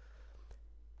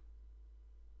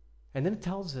 And then it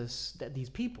tells us that these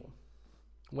people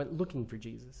went looking for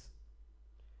Jesus.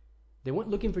 They went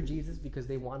looking for Jesus because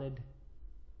they wanted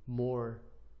more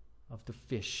of the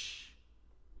fish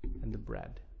and the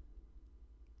bread.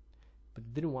 But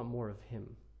they didn't want more of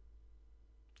him.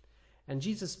 And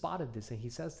Jesus spotted this and he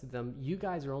says to them, you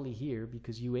guys are only here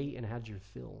because you ate and had your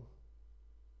fill.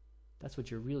 That's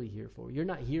what you're really here for. You're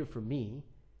not here for me.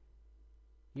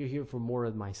 You're here for more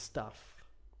of my stuff.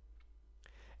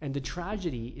 And the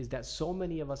tragedy is that so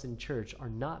many of us in church are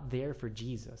not there for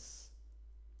Jesus.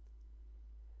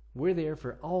 We're there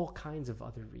for all kinds of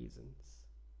other reasons.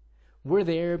 We're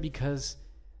there because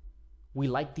we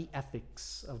like the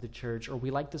ethics of the church, or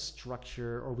we like the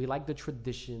structure, or we like the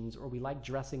traditions, or we like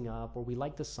dressing up, or we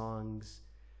like the songs.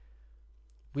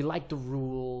 We like the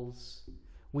rules.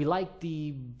 We like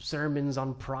the sermons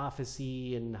on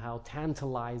prophecy and how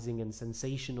tantalizing and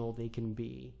sensational they can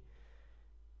be.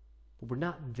 But we're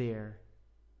not there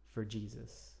for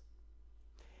Jesus.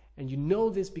 And you know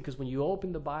this because when you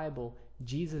open the Bible,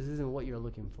 Jesus isn't what you're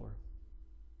looking for.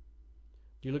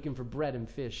 You're looking for bread and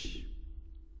fish.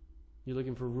 You're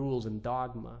looking for rules and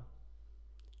dogma.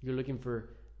 You're looking for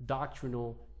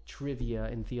doctrinal trivia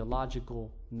and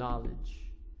theological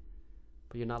knowledge.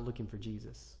 But you're not looking for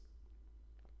Jesus.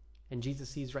 And Jesus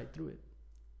sees right through it.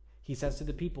 He says to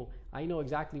the people, I know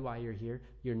exactly why you're here.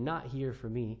 You're not here for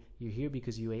me. You're here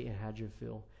because you ate and had your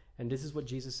fill. And this is what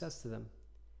Jesus says to them.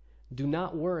 Do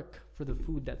not work for the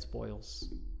food that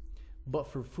spoils, but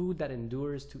for food that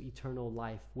endures to eternal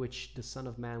life, which the Son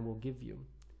of Man will give you.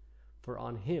 For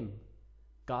on him,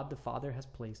 God the Father has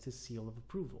placed his seal of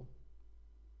approval.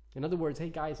 In other words, hey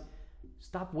guys,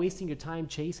 stop wasting your time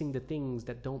chasing the things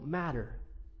that don't matter.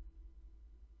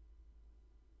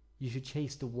 You should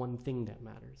chase the one thing that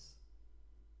matters.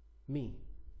 Me.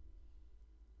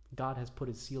 God has put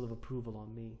his seal of approval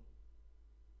on me.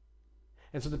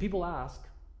 And so the people ask,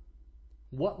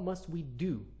 what must we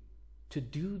do to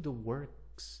do the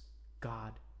works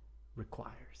God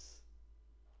requires?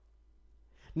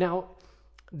 Now,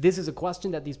 this is a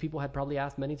question that these people had probably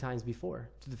asked many times before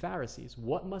to the Pharisees.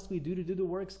 What must we do to do the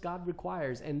works God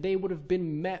requires? And they would have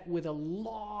been met with a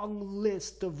long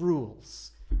list of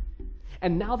rules.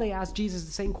 And now they ask Jesus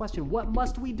the same question. What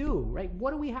must we do, right?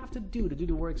 What do we have to do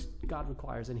the works God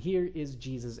requires? And here is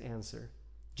Jesus' answer.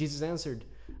 Jesus answered,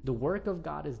 the work of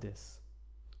God is this,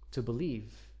 to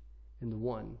believe in the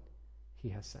one he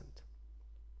has sent.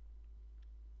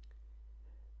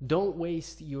 Don't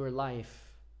waste your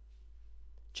life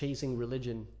chasing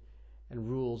religion and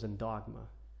rules and dogma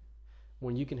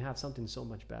when you can have something so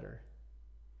much better.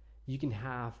 You can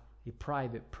have a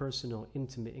private, personal,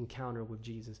 intimate encounter with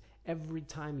Jesus. Every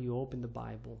time you open the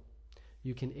Bible,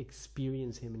 you can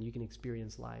experience him and you can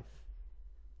experience life.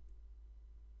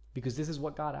 Because this is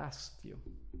what God asks of you,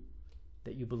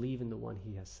 that you believe in the one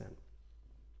he has sent.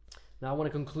 Now I want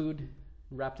to conclude,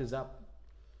 wrap this up.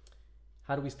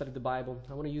 How do we study the Bible?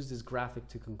 I want to use this graphic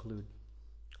to conclude.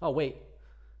 Oh, wait.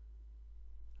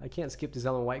 I can't skip this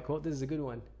Ellen White quote. This is a good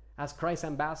one. As Christ's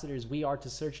ambassadors, we are to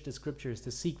search the scriptures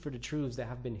to seek for the truths that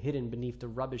have been hidden beneath the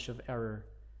rubbish of error.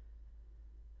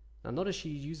 Now notice she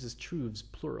uses truths,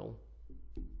 plural.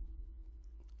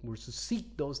 We're to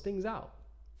seek those things out.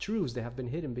 Truths that have been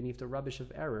hidden beneath the rubbish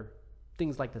of error.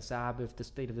 Things like the Sabbath, the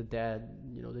state of the dead,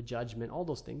 the judgment, all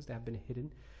those things that have been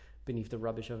hidden beneath the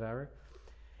rubbish of error.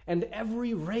 And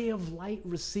every ray of light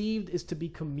received is to be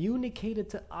communicated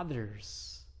to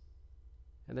others.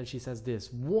 And then she says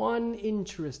this, one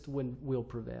interest will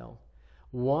prevail.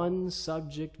 One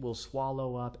subject will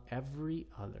swallow up every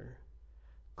other.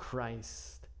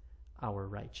 Christ, our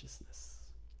righteousness.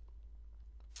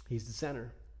 He's the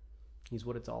center. He's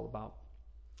what it's all about.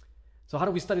 So how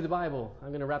do we study the Bible? I'm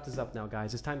going to wrap this up now,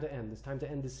 guys. It's time to end. It's time to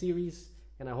end this series.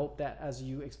 And I hope that as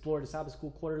you explore the Sabbath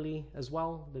School Quarterly as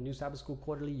well, the new Sabbath School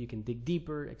Quarterly, you can dig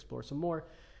deeper, explore some more.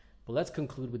 But let's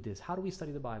conclude with this. How do we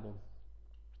study the Bible?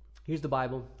 Here's the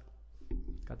Bible.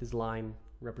 Got this line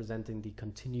representing the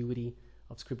continuity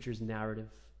of Scripture's narrative.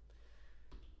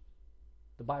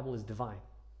 The Bible is divine.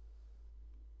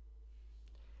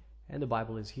 And the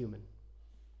Bible is human.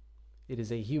 It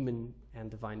is a human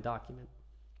and divine document.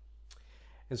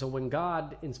 And so when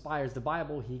God inspires the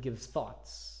Bible, he gives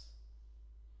thoughts.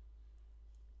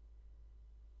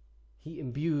 He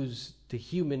imbues the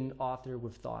human author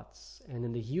with thoughts, and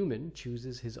then the human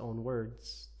chooses his own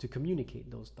words to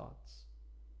communicate those thoughts.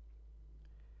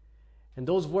 And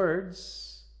those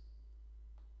words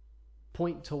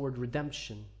point toward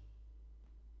redemption.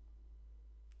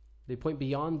 They point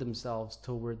beyond themselves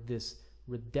toward this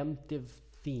redemptive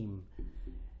theme.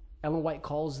 Ellen White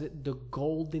calls it the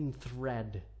golden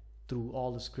thread through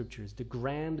all the Scriptures, the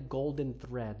grand golden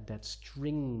thread that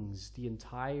strings the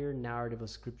entire narrative of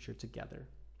Scripture together.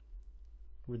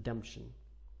 Redemption.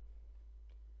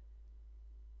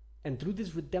 And through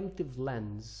this redemptive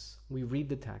lens, we read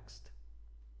the text,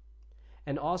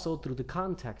 and also through the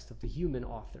context of the human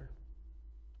author.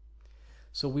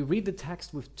 So we read the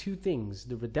text with two things: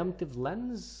 the redemptive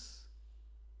lens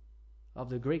of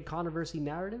the great controversy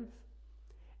narrative,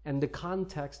 and the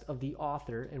context of the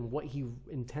author and what he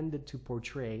intended to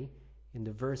portray in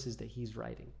the verses that he's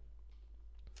writing.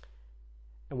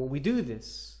 And when we do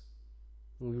this,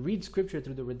 when we read Scripture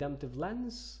through the redemptive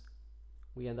lens,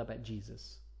 we end up at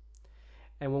Jesus.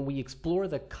 And when we explore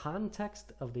the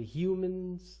context of the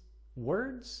human's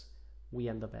words, we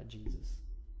end up at Jesus.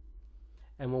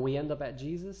 And when we end up at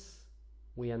Jesus,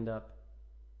 we end up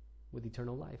with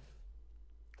eternal life.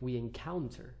 We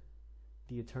encounter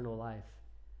the eternal life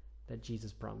that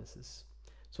Jesus promises.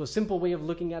 So a simple way of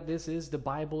looking at this is the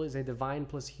Bible is a divine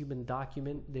plus human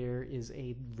document. There is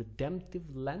a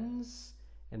redemptive lens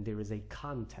and there is a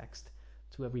context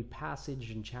to every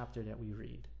passage and chapter that we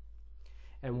read.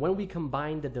 And when we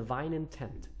combine the divine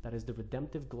intent, that is the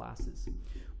redemptive glasses,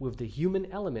 with the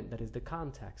human element, that is the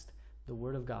context, the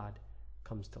Word of God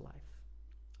comes to life.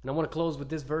 And I want to close with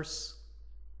this verse.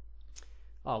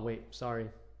 Oh, wait, sorry.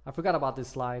 I forgot about this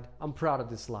slide. I'm proud of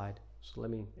this slide. So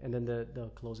and then the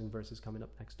closing verse is coming up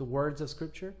next. The words of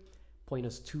Scripture point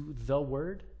us to the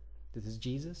Word. This is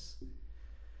Jesus.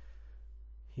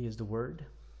 He is the Word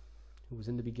who was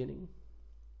in the beginning.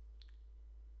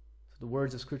 So the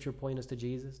words of Scripture point us to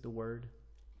Jesus, the Word.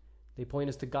 They point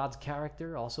us to God's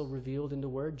character, also revealed in the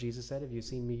Word. Jesus said, "If you've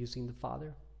seen me, you've seen the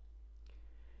Father."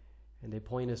 And they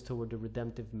point us toward the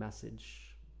redemptive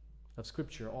message of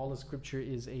Scripture. All of Scripture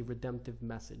is a redemptive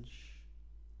message,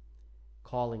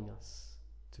 calling us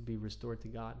to be restored to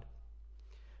God.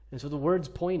 And so the words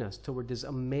point us toward this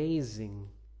amazing,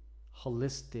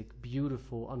 holistic,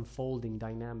 beautiful, unfolding,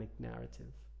 dynamic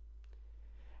narrative.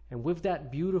 And with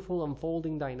that beautiful,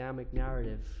 unfolding, dynamic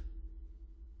narrative,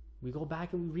 we go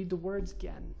back and we read the words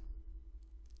again,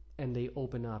 and they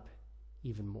open up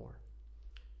even more.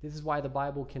 This is why the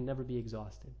Bible can never be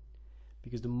exhausted,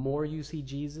 because the more you see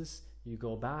Jesus, you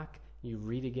go back, you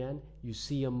read again, you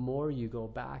see him more, you go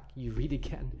back, you read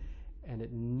again, and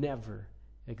it never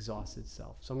exhausts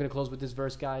itself. So I'm going to close with this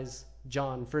verse, guys.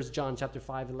 1 John chapter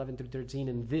 5, 11 through 13,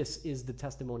 and this is the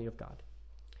testimony of God.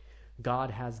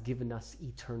 God has given us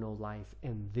eternal life,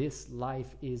 and this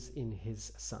life is in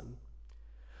his Son.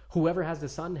 Whoever has the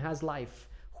Son has life.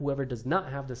 Whoever does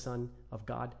not have the Son of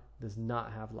God does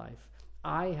not have life.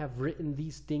 I have written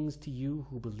these things to you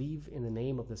who believe in the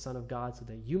name of the Son of God, so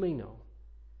that you may know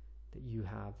that you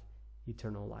have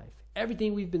eternal life.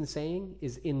 Everything we've been saying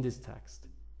is in this text.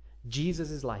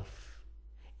 Jesus is life.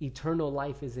 Eternal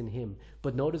life is in him.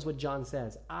 But notice what John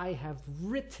says: I have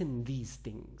written these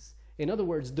things. In other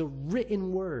words, the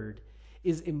written word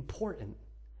is important.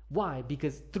 Why?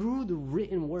 Because through the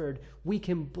written word, we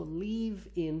can believe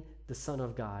in the Son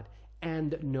of God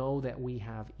and know that we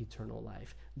have eternal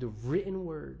life. The written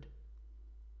word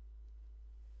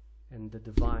and the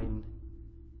divine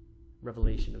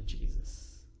revelation of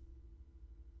Jesus.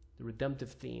 The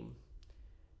redemptive theme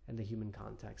and the human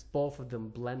context. Both of them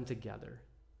blend together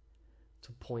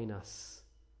to point us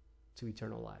to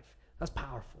eternal life. That's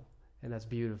powerful and that's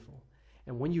beautiful.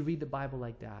 And when you read the Bible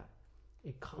like that,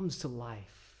 it comes to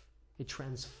life. It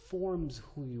transforms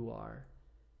who you are.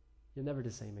 You're never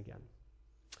the same again.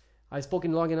 I've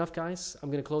spoken long enough, guys. I'm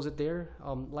going to close it there.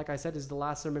 Like I said, this is the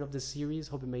last sermon of this series.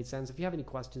 Hope it made sense. If you have any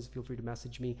questions, feel free to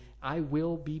message me. I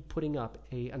will be putting up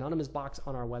an anonymous box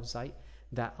on our website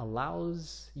that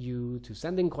allows you to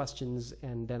send in questions,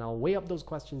 and then I'll weigh up those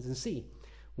questions and see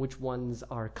which ones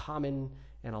are common,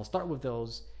 and I'll start with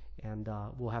those, and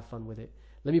we'll have fun with it.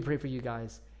 Let me pray for you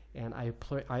guys, and I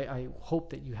hope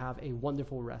that you have a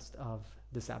wonderful rest of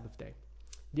the Sabbath day.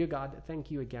 Dear God, thank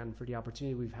you again for the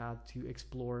opportunity we've had to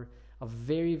explore a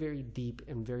very, very deep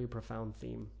and very profound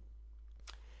theme,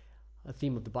 a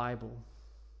theme of the Bible,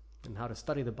 and how to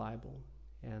study the Bible,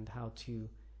 and how to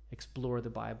explore the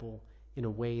Bible in a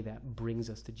way that brings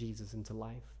us to Jesus and to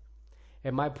life.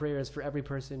 And my prayer is for every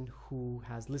person who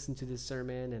has listened to this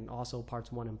sermon, and also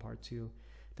parts 1 and part 2,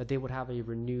 that they would have a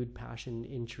renewed passion,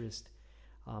 interest,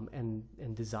 and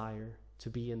desire to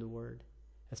be in the Word,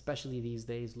 especially these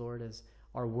days, Lord, as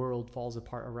our world falls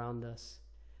apart around us.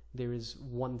 There is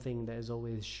one thing that is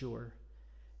always sure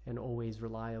and always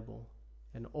reliable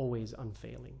and always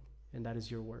unfailing, and that is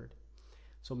your Word.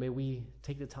 So may we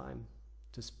take the time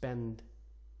to spend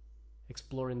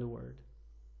exploring the Word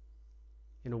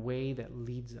in a way that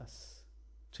leads us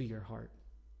to your heart.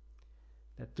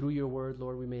 That through your Word,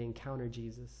 Lord, we may encounter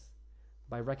Jesus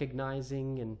by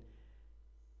recognizing and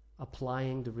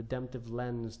applying the redemptive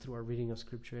lens through our reading of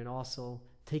Scripture, and also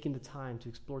taking the time to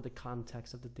explore the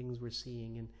context of the things we're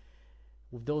seeing. And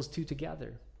with those two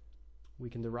together, we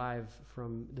can derive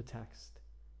from the text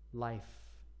life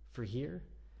for here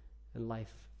and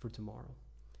life for tomorrow.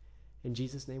 In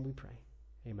Jesus' name we pray.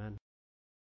 Amen.